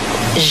term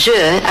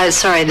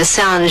the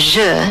sound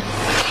je,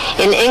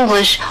 in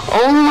English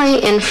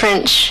only in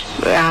French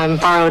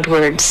borrowed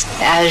words,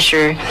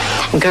 azure,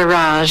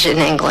 garage in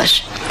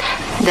English?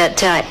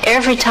 That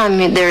every time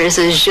there is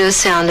a je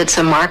sound, it's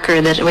a marker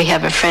that we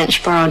have a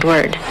French borrowed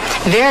word.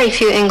 Very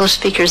few English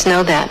speakers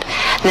know that.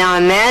 Now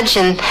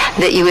imagine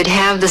that you would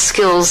have the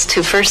skills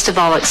to, first of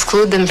all,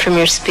 exclude them from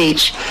your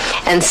speech,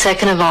 and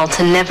second of all,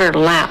 to never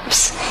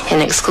lapse in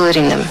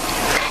excluding them.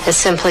 It's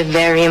simply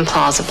very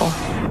implausible.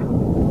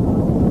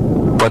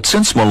 But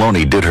since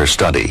Maloney did her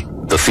study,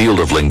 the field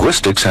of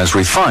linguistics has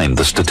refined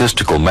the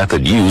statistical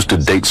method used to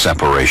date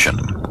separation.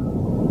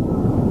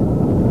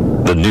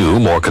 The new,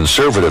 more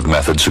conservative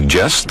method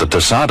suggests the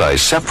Tasadai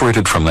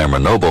separated from their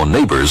Manobo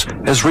neighbors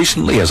as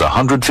recently as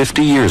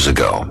 150 years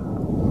ago.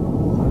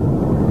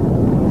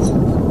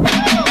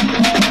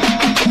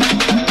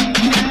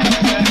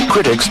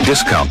 Critics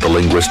discount the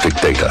linguistic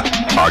data,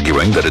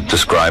 arguing that it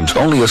describes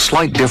only a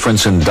slight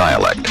difference in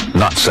dialect,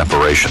 not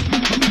separation.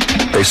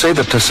 They say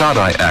the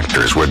Tasadai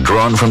actors were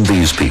drawn from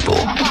these people,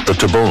 the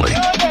Taboli.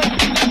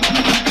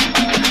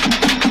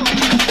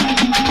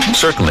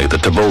 Certainly the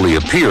Taboli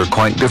appear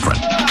quite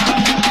different.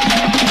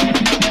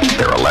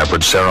 Their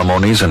elaborate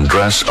ceremonies and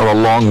dress are a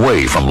long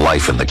way from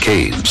life in the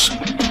caves.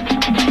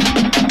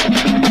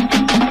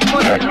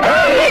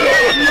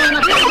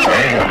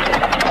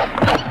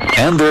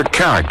 And their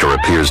character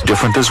appears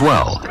different as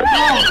well.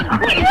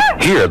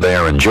 Here they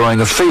are enjoying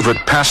a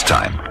favorite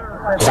pastime,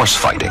 horse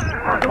fighting.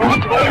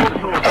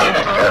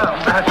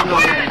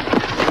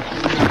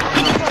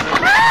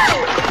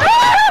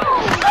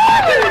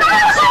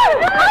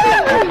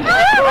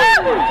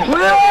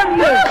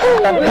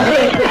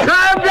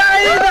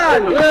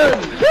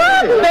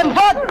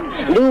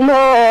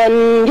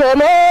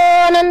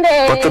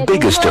 But the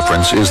biggest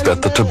difference is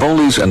that the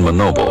Tabolis and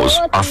Manobos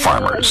are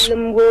farmers.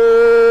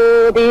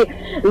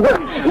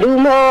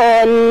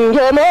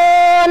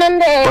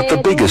 But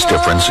the biggest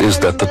difference is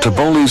that the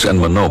Tabolis and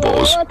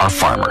Manobos are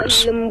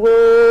farmers.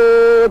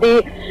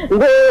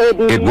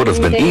 It would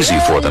have been easy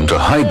for them to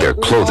hide their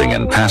clothing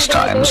and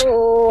pastimes,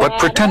 but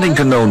pretending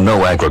to know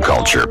no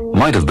agriculture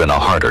might have been a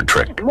harder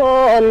trick.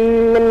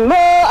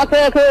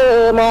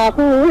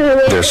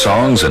 Their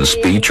songs and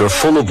speech are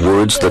full of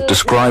words that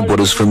describe what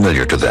is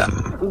familiar to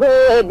them.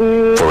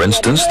 For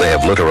instance, they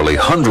have literally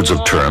hundreds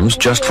of terms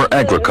just for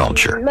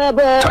agriculture.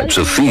 Types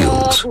of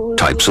fields,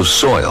 types of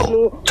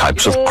soil,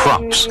 types of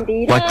crops,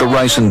 like the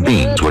rice and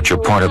beans which are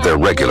part of their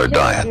regular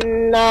diet.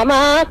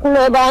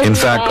 In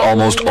fact,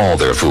 almost all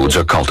their foods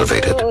are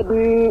cultivated.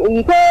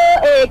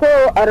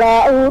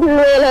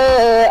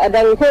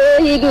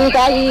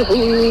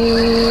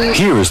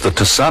 Here is the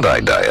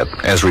Tasadai diet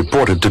as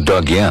reported to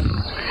Doug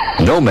Yen.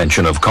 No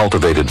mention of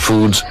cultivated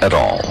foods at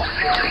all.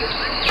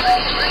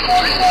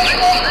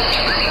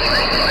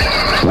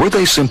 Were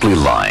they simply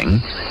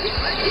lying?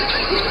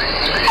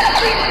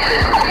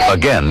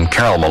 Again,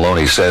 Carol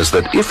Maloney says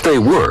that if they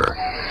were,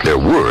 their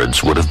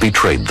words would have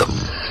betrayed them.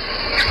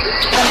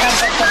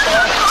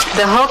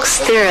 The hoax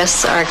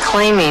theorists are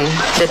claiming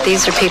that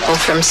these are people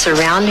from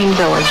surrounding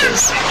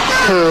villages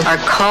who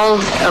are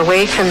called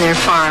away from their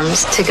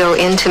farms to go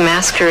into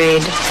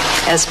masquerade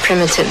as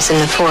primitives in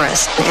the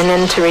forest and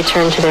then to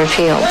return to their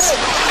fields.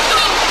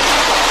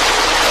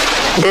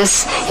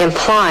 This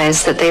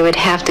implies that they would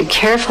have to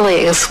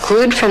carefully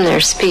exclude from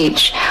their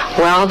speech,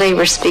 while they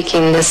were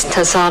speaking this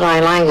Tasadai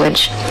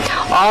language,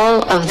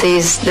 all of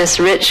this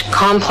rich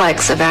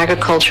complex of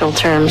agricultural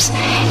terms,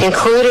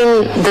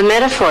 including the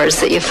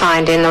metaphors that you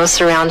find in those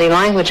surrounding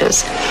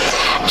languages.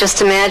 Just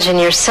imagine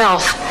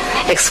yourself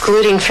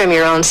excluding from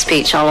your own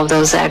speech all of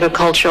those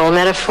agricultural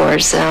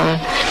metaphors.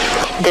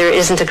 There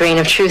isn't a grain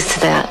of truth to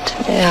that.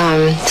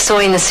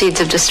 Sowing the seeds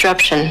of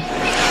disruption.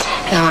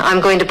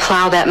 I'm going to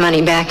plow that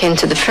money back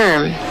into the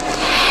firm.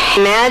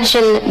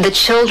 Imagine the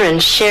children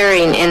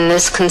sharing in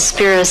this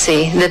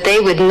conspiracy that they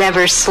would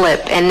never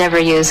slip and never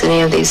use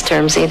any of these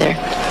terms either.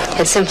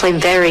 It's simply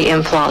very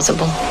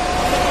implausible.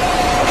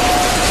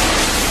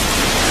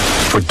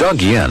 For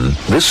Doug Yen,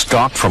 this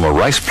stalk from a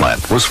rice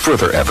plant was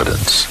further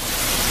evidence.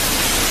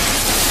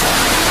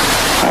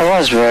 I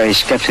was very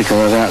skeptical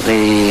about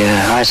the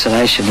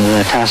isolation of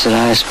the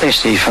Tasadai,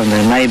 especially from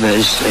their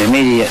neighbors, the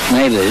immediate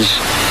neighbors,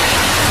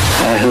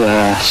 who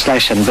are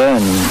slash and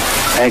burn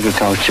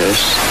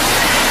agriculturists.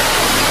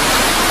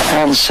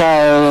 And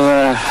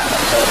so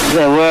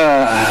there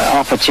were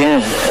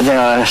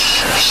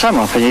some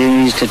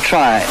opportunities to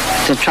try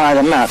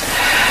them out.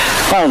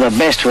 One of the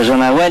best was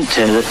when I went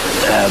to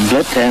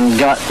Blit and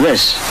got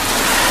this.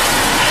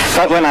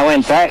 But when I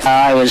went back,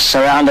 I was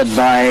surrounded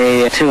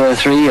by 2 or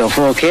 3 or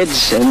 4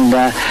 kids, and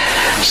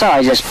so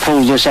I just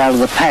pulled this out of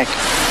the pack.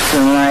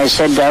 And I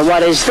said,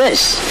 what is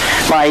this?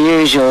 My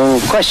usual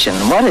question,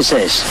 what is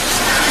this?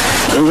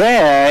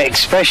 Their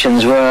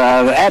expressions were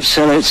of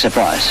absolute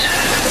surprise.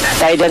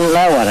 They didn't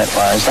know what it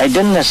was. They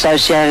didn't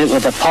associate it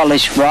with the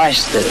polished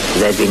rice that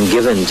they'd been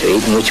given to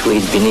eat and which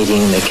we'd been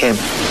eating in the camp.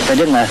 They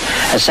didn't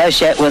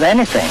associate with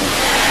anything.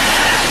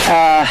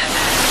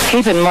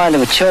 Keep in mind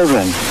with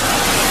children,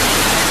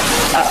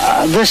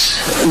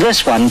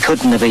 this one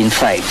couldn't have been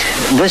faked.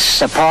 This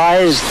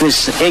surprise,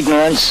 this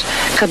ignorance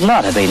could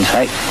not have been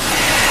faked.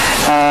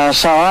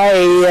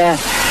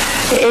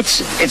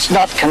 It's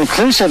not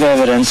conclusive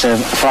evidence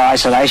for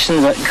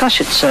isolation, but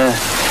gosh, it's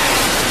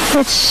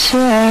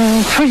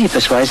pretty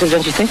persuasive,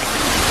 don't you think?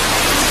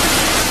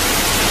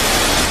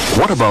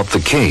 What about the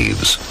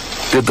caves?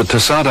 Did the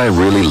Tasadai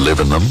really live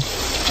in them?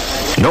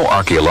 No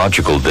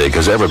archaeological dig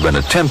has ever been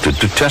attempted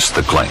to test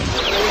the claim,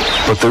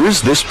 but there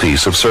is this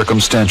piece of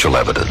circumstantial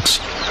evidence.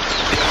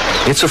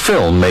 It's a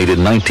film made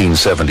in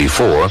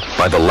 1974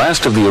 by the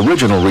last of the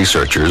original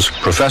researchers,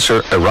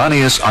 Professor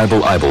Iranius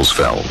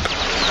Eibel-Eibelsfeld.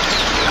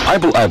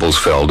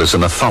 Eibel-Eibelsfeld is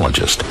an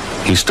ethologist.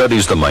 He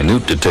studies the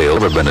minute detail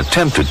ever been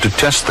attempted to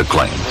test the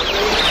claim.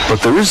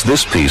 But there is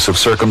this piece of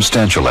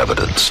circumstantial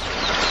evidence.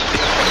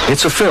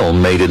 It's a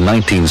film made in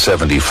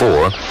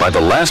 1974 by the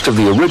last of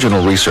the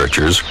original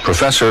researchers,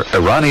 Professor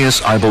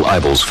Iranius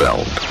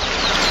Eibel-Eibelsfeld.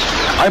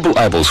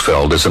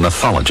 Eibel-Eibelsfeld is an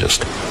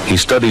ethologist. He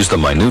studies the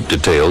minute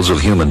details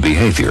of human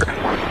behavior,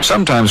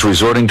 sometimes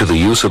resorting to the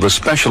use of a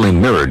specially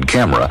mirrored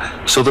camera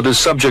so that his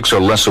subjects are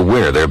less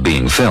aware they're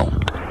being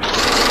filmed.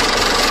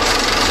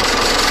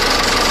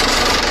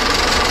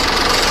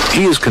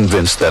 He is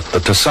convinced that the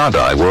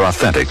Tasadai were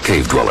authentic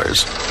cave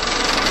dwellers.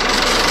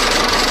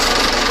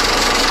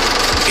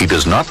 He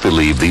does not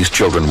believe these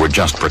children were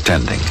just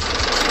pretending.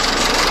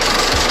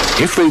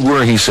 If they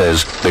were, he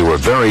says, they were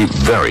very,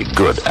 very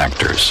good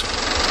actors.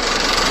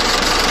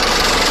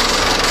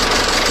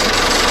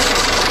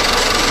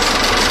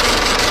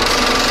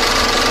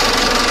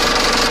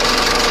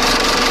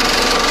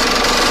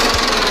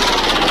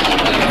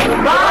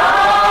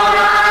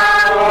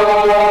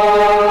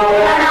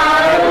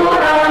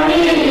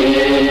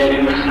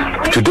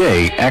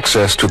 Today,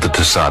 access to the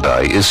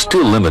Tasadai is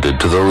still limited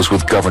to those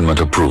with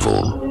government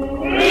approval.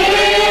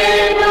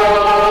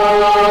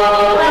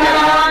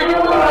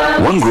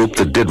 One group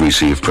that did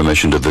receive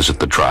permission to visit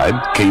the tribe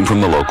came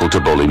from the local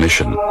Taboli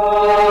mission.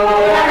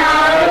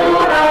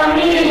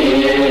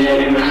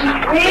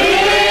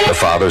 The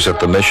fathers at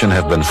the mission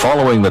have been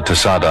following the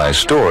Tasadai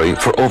story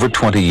for over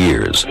 20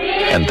 years,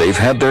 and they've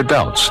had their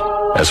doubts,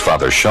 as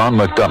Father Sean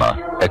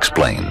McDonough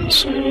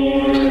explains.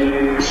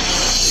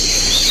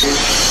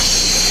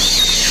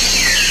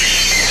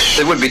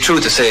 It would be true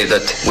to say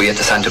that we at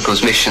the Santa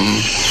Cruz mission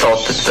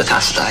thought that the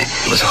Tasadai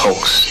was a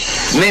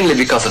hoax, mainly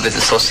because of its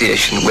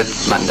association with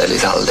Manda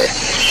Elizalde.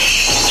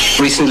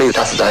 Recently, the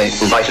Tasadai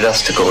invited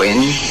us to go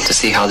in to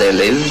see how they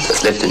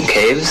lived in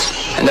caves,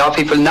 and our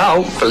people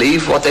now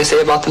believe what they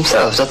say about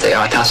themselves, that they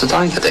are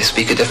Tasadai, that they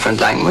speak a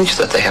different language,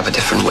 that they have a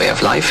different way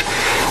of life.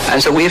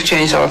 And so we have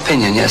changed our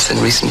opinion, yes,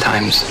 in recent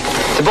times.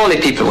 The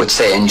Boli people would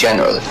say in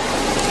general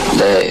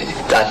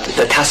that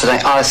the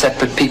Tasadai are a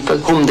separate people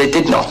whom they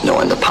did not know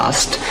in the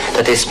past,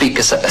 that they speak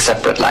a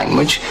separate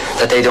language,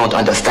 that they don't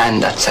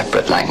understand that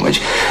separate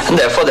language, and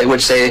therefore they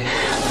would say,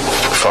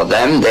 for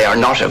them, they are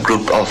not a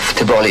group of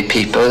Tiboli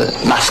people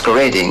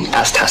masquerading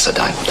as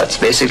Tassadai. That's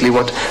basically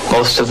what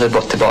most of the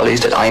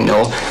Tibolis that I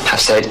know have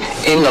said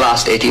in the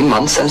last 18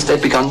 months since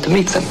they've begun to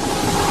meet them.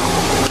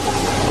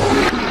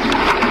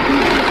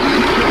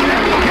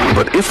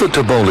 But if the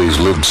Tibolis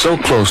lived so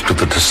close to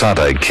the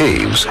Tassadai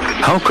caves,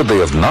 how could they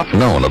have not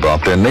known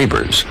about their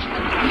neighbors?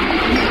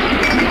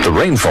 The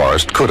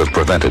rainforest could have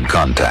prevented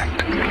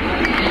contact.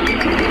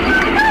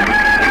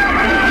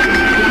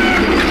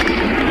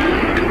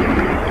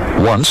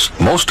 Once,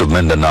 most of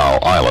Mindanao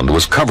Island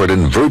was covered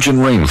in virgin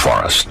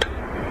rainforest.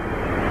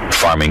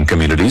 Farming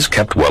communities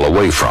kept well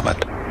away from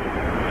it.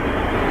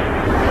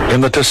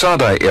 In the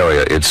Tassadai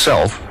area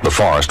itself, the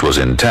forest was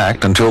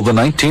intact until the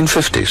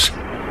 1950s.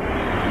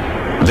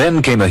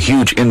 Then came a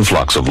huge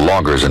influx of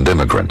loggers and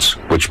immigrants,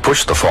 which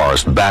pushed the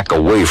forest back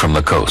away from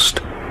the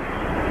coast.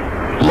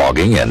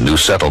 Logging and new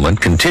settlement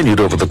continued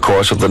over the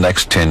course of the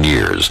next 10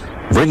 years,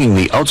 bringing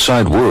the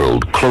outside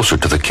world closer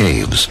to the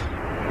caves.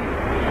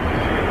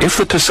 If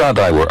the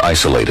Tassadai were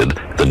isolated,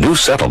 the new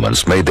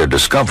settlements made their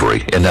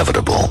discovery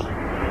inevitable.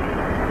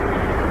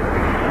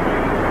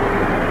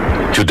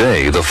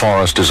 Today, the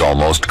forest is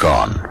almost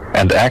gone,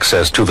 and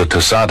access to the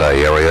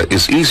Tassadai area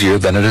is easier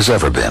than it has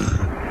ever been.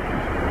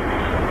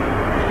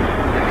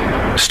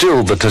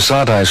 Still, the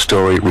Tassadai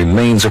story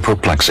remains a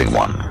perplexing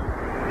one.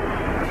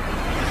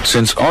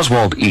 Since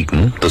Oswald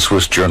Eaton, the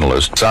Swiss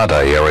journalist, the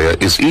Tassadai area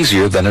is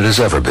easier than it has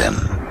ever been.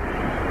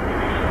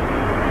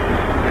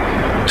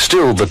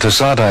 Still, the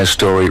Tassadai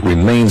story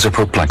remains a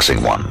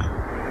perplexing one.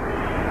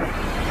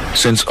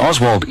 Since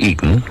Oswald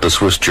Eaton, the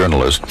Swiss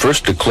journalist,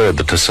 first declared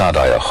the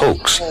Tassadai a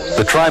hoax,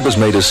 the tribe has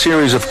made a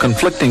series of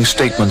conflicting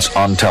statements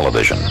on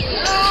television.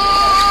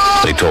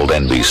 They told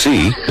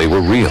NBC they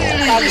were real.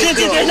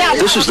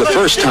 This is the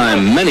first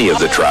time many of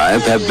the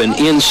tribe have been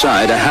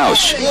inside a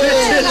house.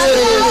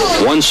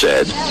 One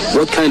said,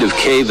 "What kind of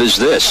cave is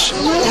this?"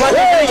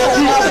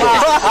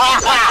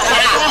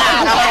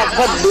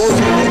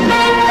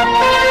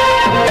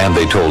 And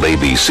they told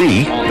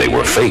ABC they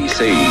were fake.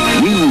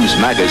 News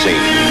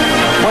Magazine,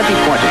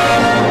 2020.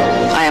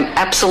 I am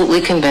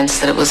absolutely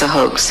convinced that it was a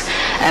hoax,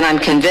 and I'm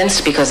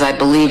convinced because I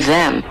believe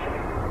them.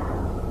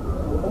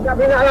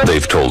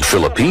 They've told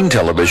Philippine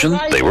television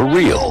they were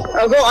real.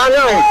 The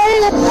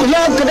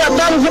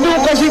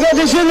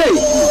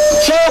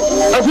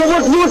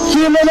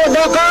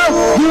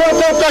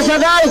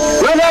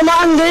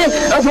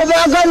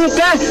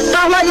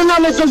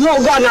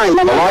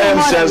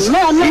lion says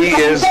he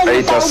is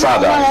a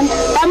Tassadai.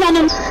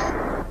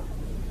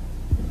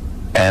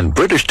 And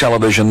British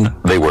television,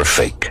 they were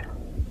fake.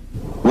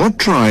 What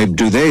tribe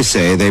do they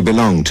say they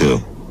belong to?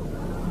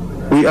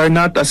 We are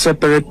not a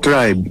separate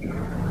tribe.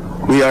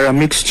 We are a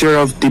mixture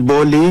of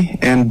Tiboli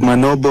and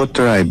Manobo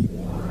tribe.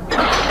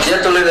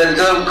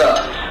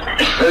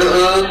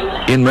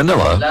 In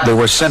Manila, there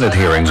were Senate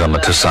hearings on the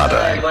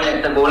Tassadai.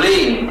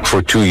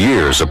 For 2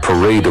 years, a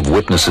parade of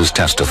witnesses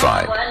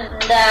testified.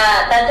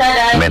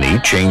 Many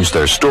changed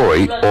their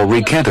story or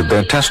recanted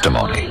their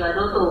testimony.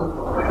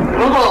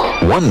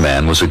 One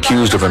man was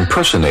accused of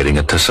impersonating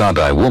a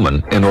Tassadai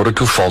woman in order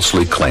to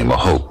falsely claim a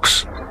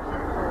hoax.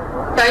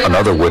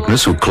 Another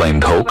witness who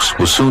claimed hoax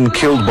was soon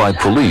killed by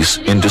police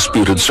in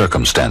disputed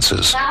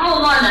circumstances.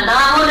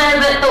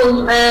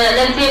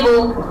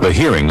 The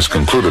hearings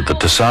concluded the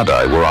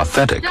Tassadai were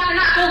authentic,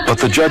 but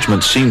the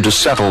judgment seemed to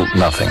settle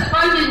nothing.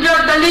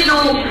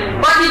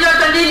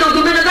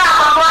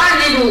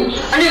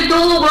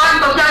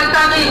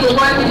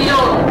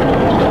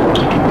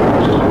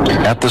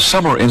 At the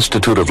Summer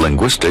Institute of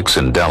Linguistics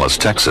in Dallas,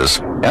 Texas,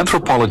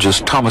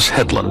 anthropologist Thomas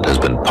Headland has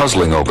been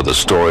puzzling over the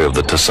story of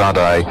the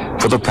Tassadai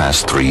for the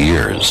past 3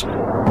 years.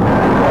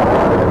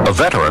 A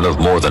veteran of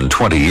more than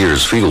 20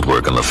 years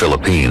fieldwork in the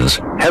Philippines,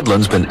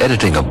 Headland's been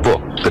editing a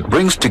book that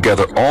brings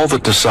together all the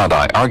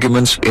Tassadai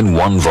arguments in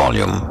one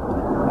volume.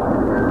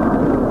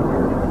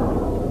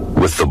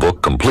 With the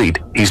book complete,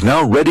 he's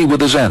now ready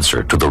with his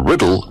answer to the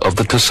riddle of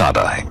the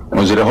Tassadai.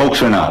 Was it a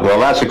hoax or not? Well,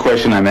 that's a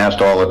question I'm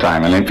asked all the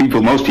time, and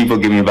most people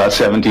give me about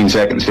 17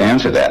 seconds to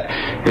answer that.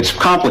 It's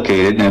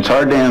complicated, and it's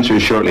hard to answer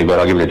shortly, but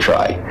I'll give it a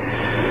try.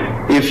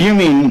 If you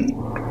mean,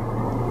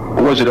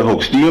 was it a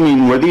hoax? Do you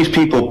mean were these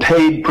people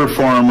paid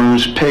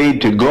performers,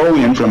 paid to go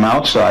in from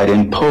outside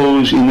and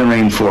pose in the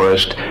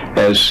rainforest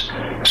as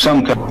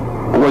some kind?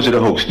 Was it a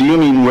hoax? Do you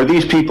mean were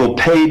these people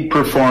paid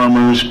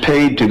performers,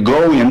 paid to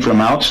go in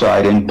from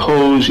outside and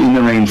pose in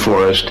the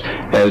rainforest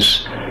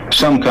as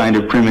some kind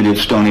of primitive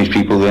Stone Age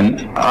people?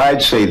 Then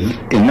I'd say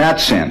in that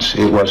sense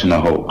it wasn't a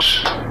hoax.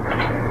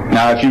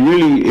 Now,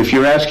 if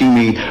you're asking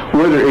me,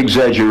 were there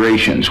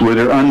exaggerations, were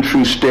there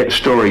untrue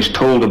stories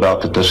told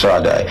about the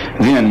Tassadai,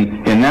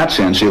 then in that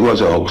sense it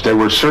was a hoax. There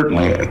were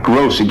certainly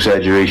gross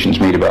exaggerations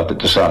made about the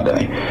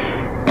Tassadai.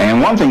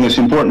 And one thing that's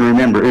important to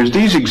remember is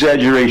these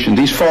exaggerations,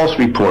 these false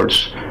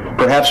reports,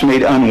 perhaps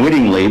made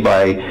unwittingly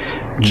by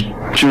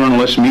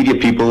journalists, media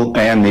people,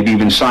 and maybe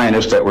even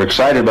scientists that were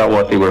excited about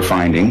what they were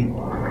finding,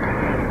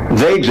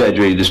 they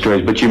exaggerated the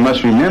stories. But you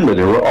must remember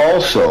there were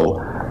also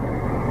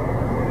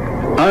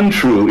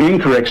untrue,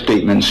 incorrect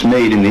statements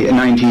made in the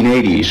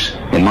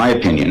 1980s, in my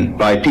opinion,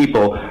 by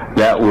people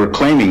that were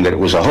claiming that it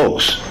was a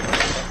hoax.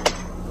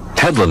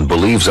 Hedlund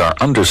believes our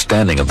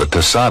understanding of the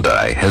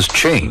Tasadai has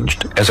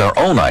changed as our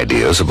own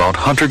ideas about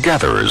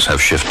hunter-gatherers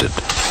have shifted.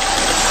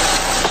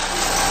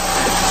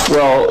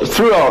 Well,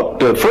 throughout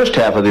the first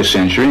half of this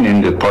century and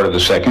into part of the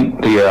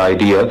second, the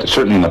idea,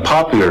 certainly in the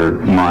popular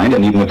mind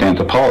and even with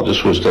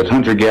anthropologists, was that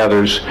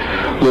hunter-gatherers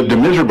lived a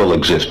miserable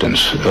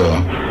existence,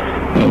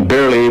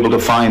 barely able to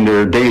find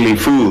their daily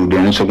food,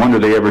 and it's a wonder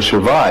they ever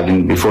survived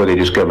before they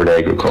discovered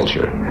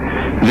agriculture.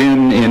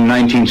 Then in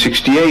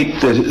 1968,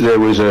 there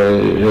was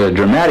a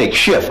dramatic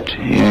shift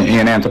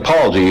in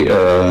anthropology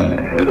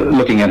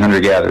looking at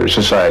hunter-gatherer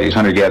societies,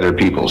 hunter-gatherer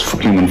peoples,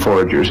 human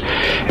foragers.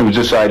 It was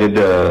decided,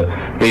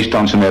 based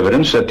on some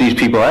evidence, that these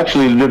people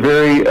actually lived a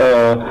very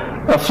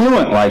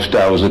affluent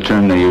lifestyle, was the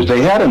term they used.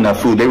 They had enough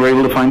food. They were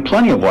able to find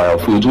plenty of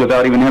wild foods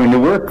without even having to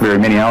work very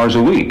many hours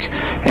a week,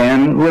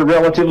 and were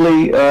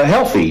relatively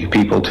healthy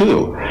people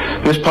too.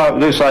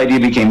 This idea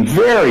became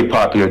very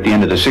popular at the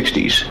end of the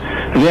 60s.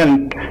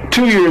 Then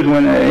 2 years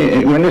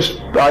when this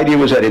idea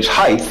was at its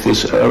height,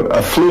 this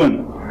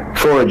affluent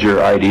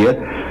forager idea,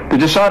 the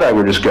Tasadai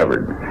were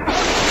discovered.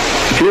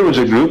 Here was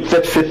a group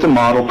that fit the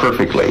model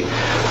perfectly.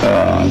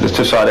 The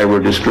Tasadai were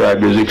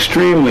described as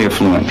extremely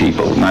affluent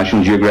people.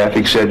 National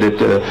Geographic said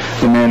that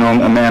a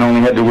man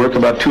only had to work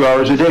about 2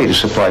 hours a day to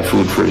supply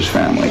food for his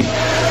family.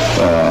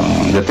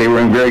 That they were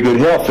in very good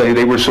health.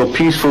 They were so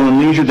peaceful and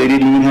leisure they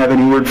didn't even have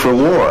any word for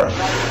war.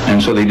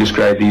 And so they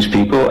described these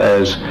people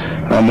as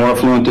more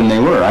affluent than they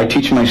were. I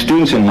teach my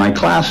students in my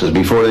classes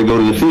before they go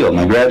to the field,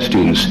 my grad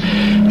students,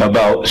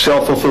 about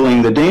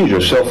the danger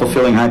of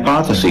self-fulfilling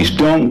hypotheses.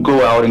 Don't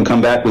go out and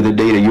come back with the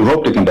data you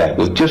hope to come back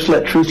with. Just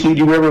let truth lead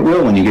you wherever it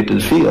will when you get to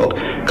the field.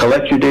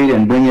 Collect your data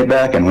and bring it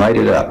back and write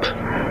it up.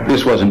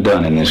 This wasn't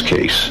done in this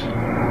case.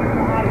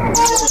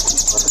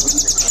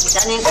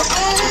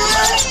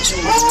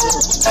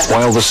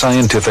 While the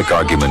scientific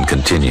argument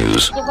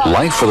continues,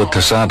 life for the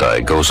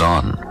Tasadai goes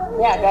on.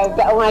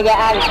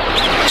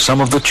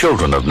 Some of the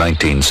children of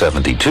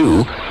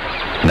 1972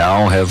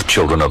 now have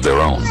children of their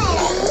own.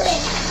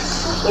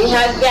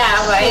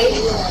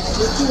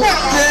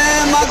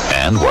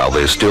 And while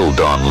they still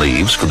don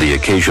leaves for the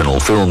occasional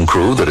film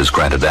crew that is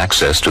granted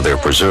access to their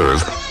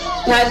preserve,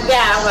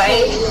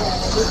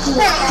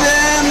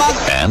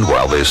 and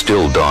while they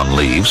still don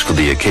leaves for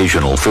the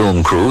occasional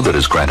film crew that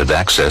is granted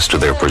access to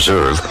their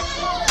preserve,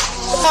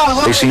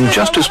 they seem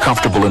just as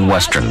comfortable in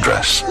Western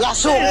dress.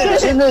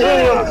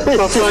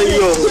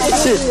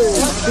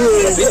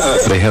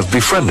 They have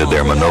befriended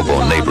their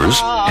Manobo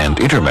neighbors, and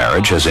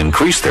intermarriage has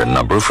increased their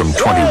number from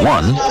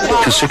 21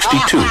 to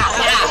 62.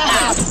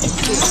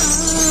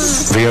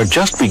 They are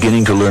just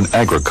beginning to learn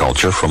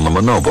agriculture from the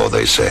Manobo,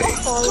 they say.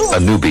 A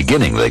new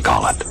beginning, they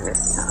call it.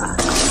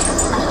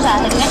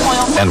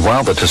 And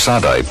while the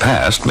Tasadai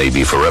past may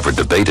be forever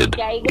debated,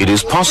 it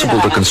is possible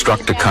to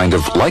construct a kind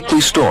of likely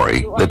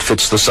story that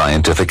fits the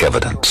scientific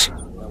evidence.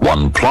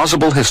 One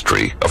plausible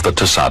history of the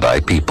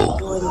Tasadai people.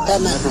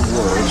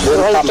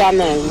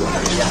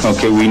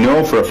 Okay, we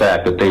know for a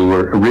fact that they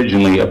were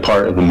originally a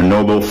part of the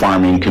Manobo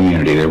farming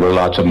community. There were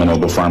lots of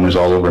Manobo farmers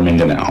all over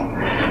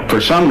Mindanao. For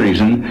some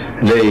reason,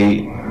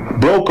 they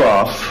broke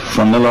off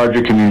from the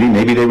larger community.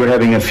 Maybe they were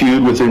having a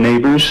feud with their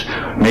neighbors.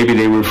 Maybe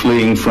they were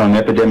fleeing from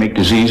epidemic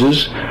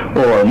diseases.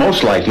 Or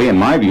most likely, in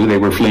my view, they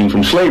were fleeing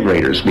from slave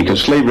raiders, because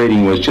slave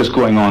raiding was just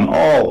going on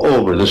all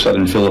over the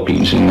southern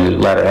Philippines in the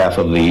latter half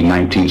of the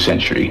 19th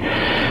century.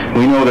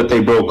 We know that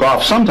they broke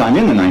off sometime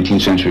in the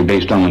 19th century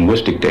based on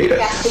linguistic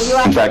data.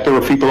 In fact, there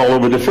were people all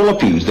over the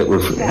Philippines that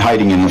were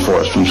hiding in the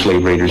forest from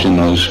slave raiders in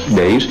those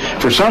days.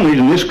 For some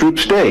reason, this group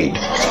stayed.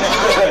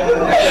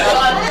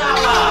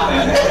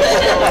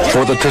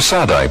 For the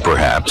Tasadai,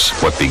 perhaps,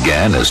 what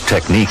began as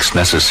techniques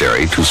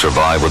necessary to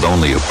survive with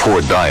only a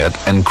poor diet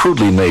and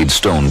crudely made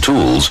stone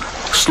tools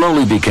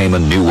slowly became a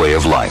new way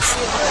of life.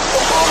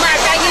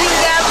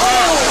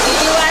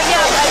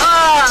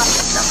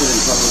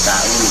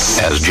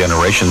 As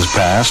generations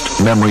passed,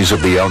 memories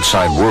of the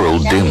outside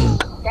world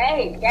dimmed.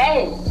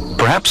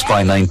 Perhaps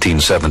by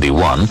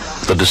 1971,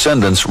 the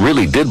descendants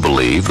really did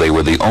believe they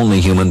were the only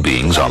human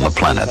beings on the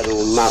planet.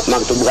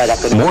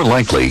 More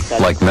likely,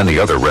 like many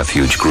other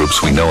refuge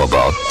groups we know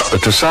about, the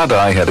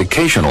Tasadai had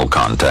occasional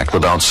contact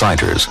with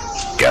outsiders,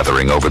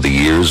 gathering over the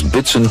years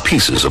bits and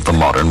pieces of the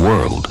modern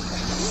world.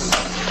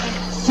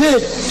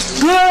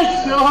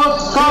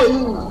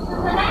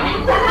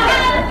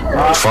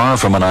 Far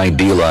from an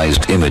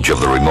idealized image of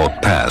the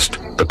remote past,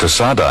 the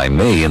Tasadai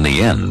may, in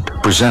the end,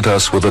 present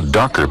us with a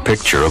darker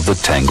picture of the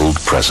tangled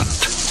present.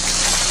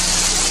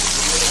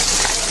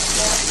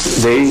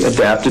 They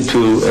adapted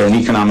to an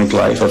economic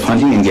life of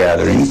hunting and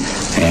gathering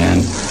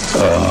and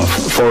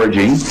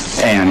foraging,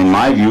 and in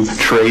my view,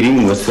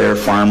 trading with their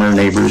farmer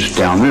neighbors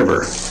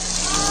downriver.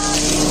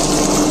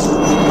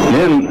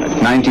 Then,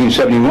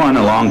 1971,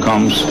 along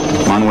comes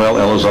Manuel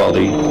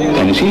Elizalde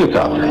and his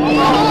helicopter.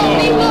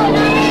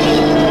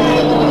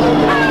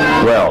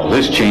 Well,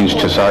 this changed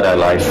Tasadai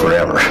life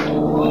forever.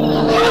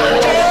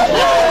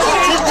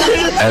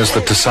 As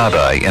the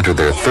Tasadai enter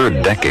their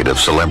third decade of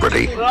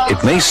celebrity,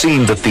 it may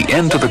seem that the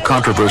end to the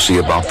controversy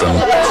about them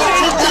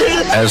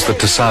As the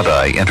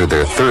Tasadai enter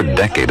their third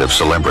decade of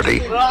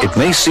celebrity, it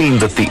may seem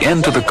that the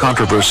end to the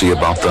controversy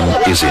about them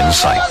is in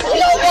sight.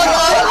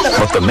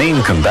 But the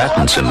main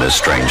combatants in this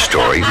strange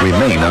story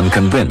remain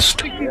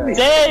unconvinced.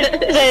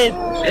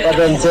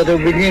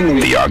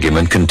 The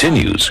argument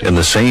continues in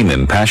the same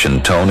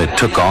impassioned tone it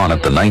took on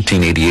at the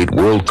 1988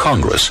 World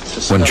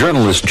Congress, when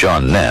journalist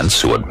John Nance,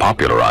 who had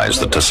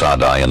popularized the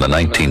Tasadai in the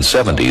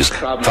 1970s,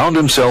 found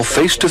himself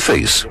face to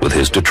face with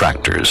his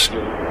detractors.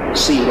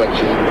 See what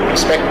you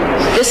expect.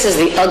 This is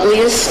the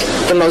ugliest,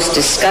 the most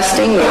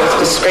disgusting, the most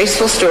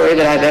disgraceful story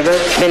that I've ever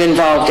been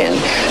involved in.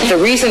 The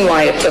reason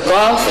why it took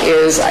off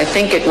is I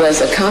think it was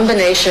a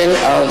combination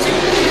of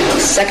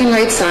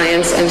second-rate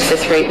science and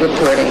fifth-rate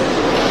reporting.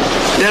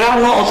 There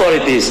are no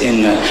authorities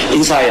in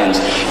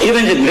science.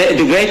 Even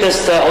the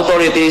greatest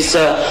authorities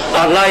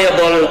are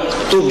liable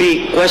to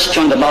be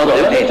questioned about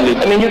them.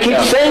 I mean, you keep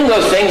saying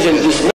those things and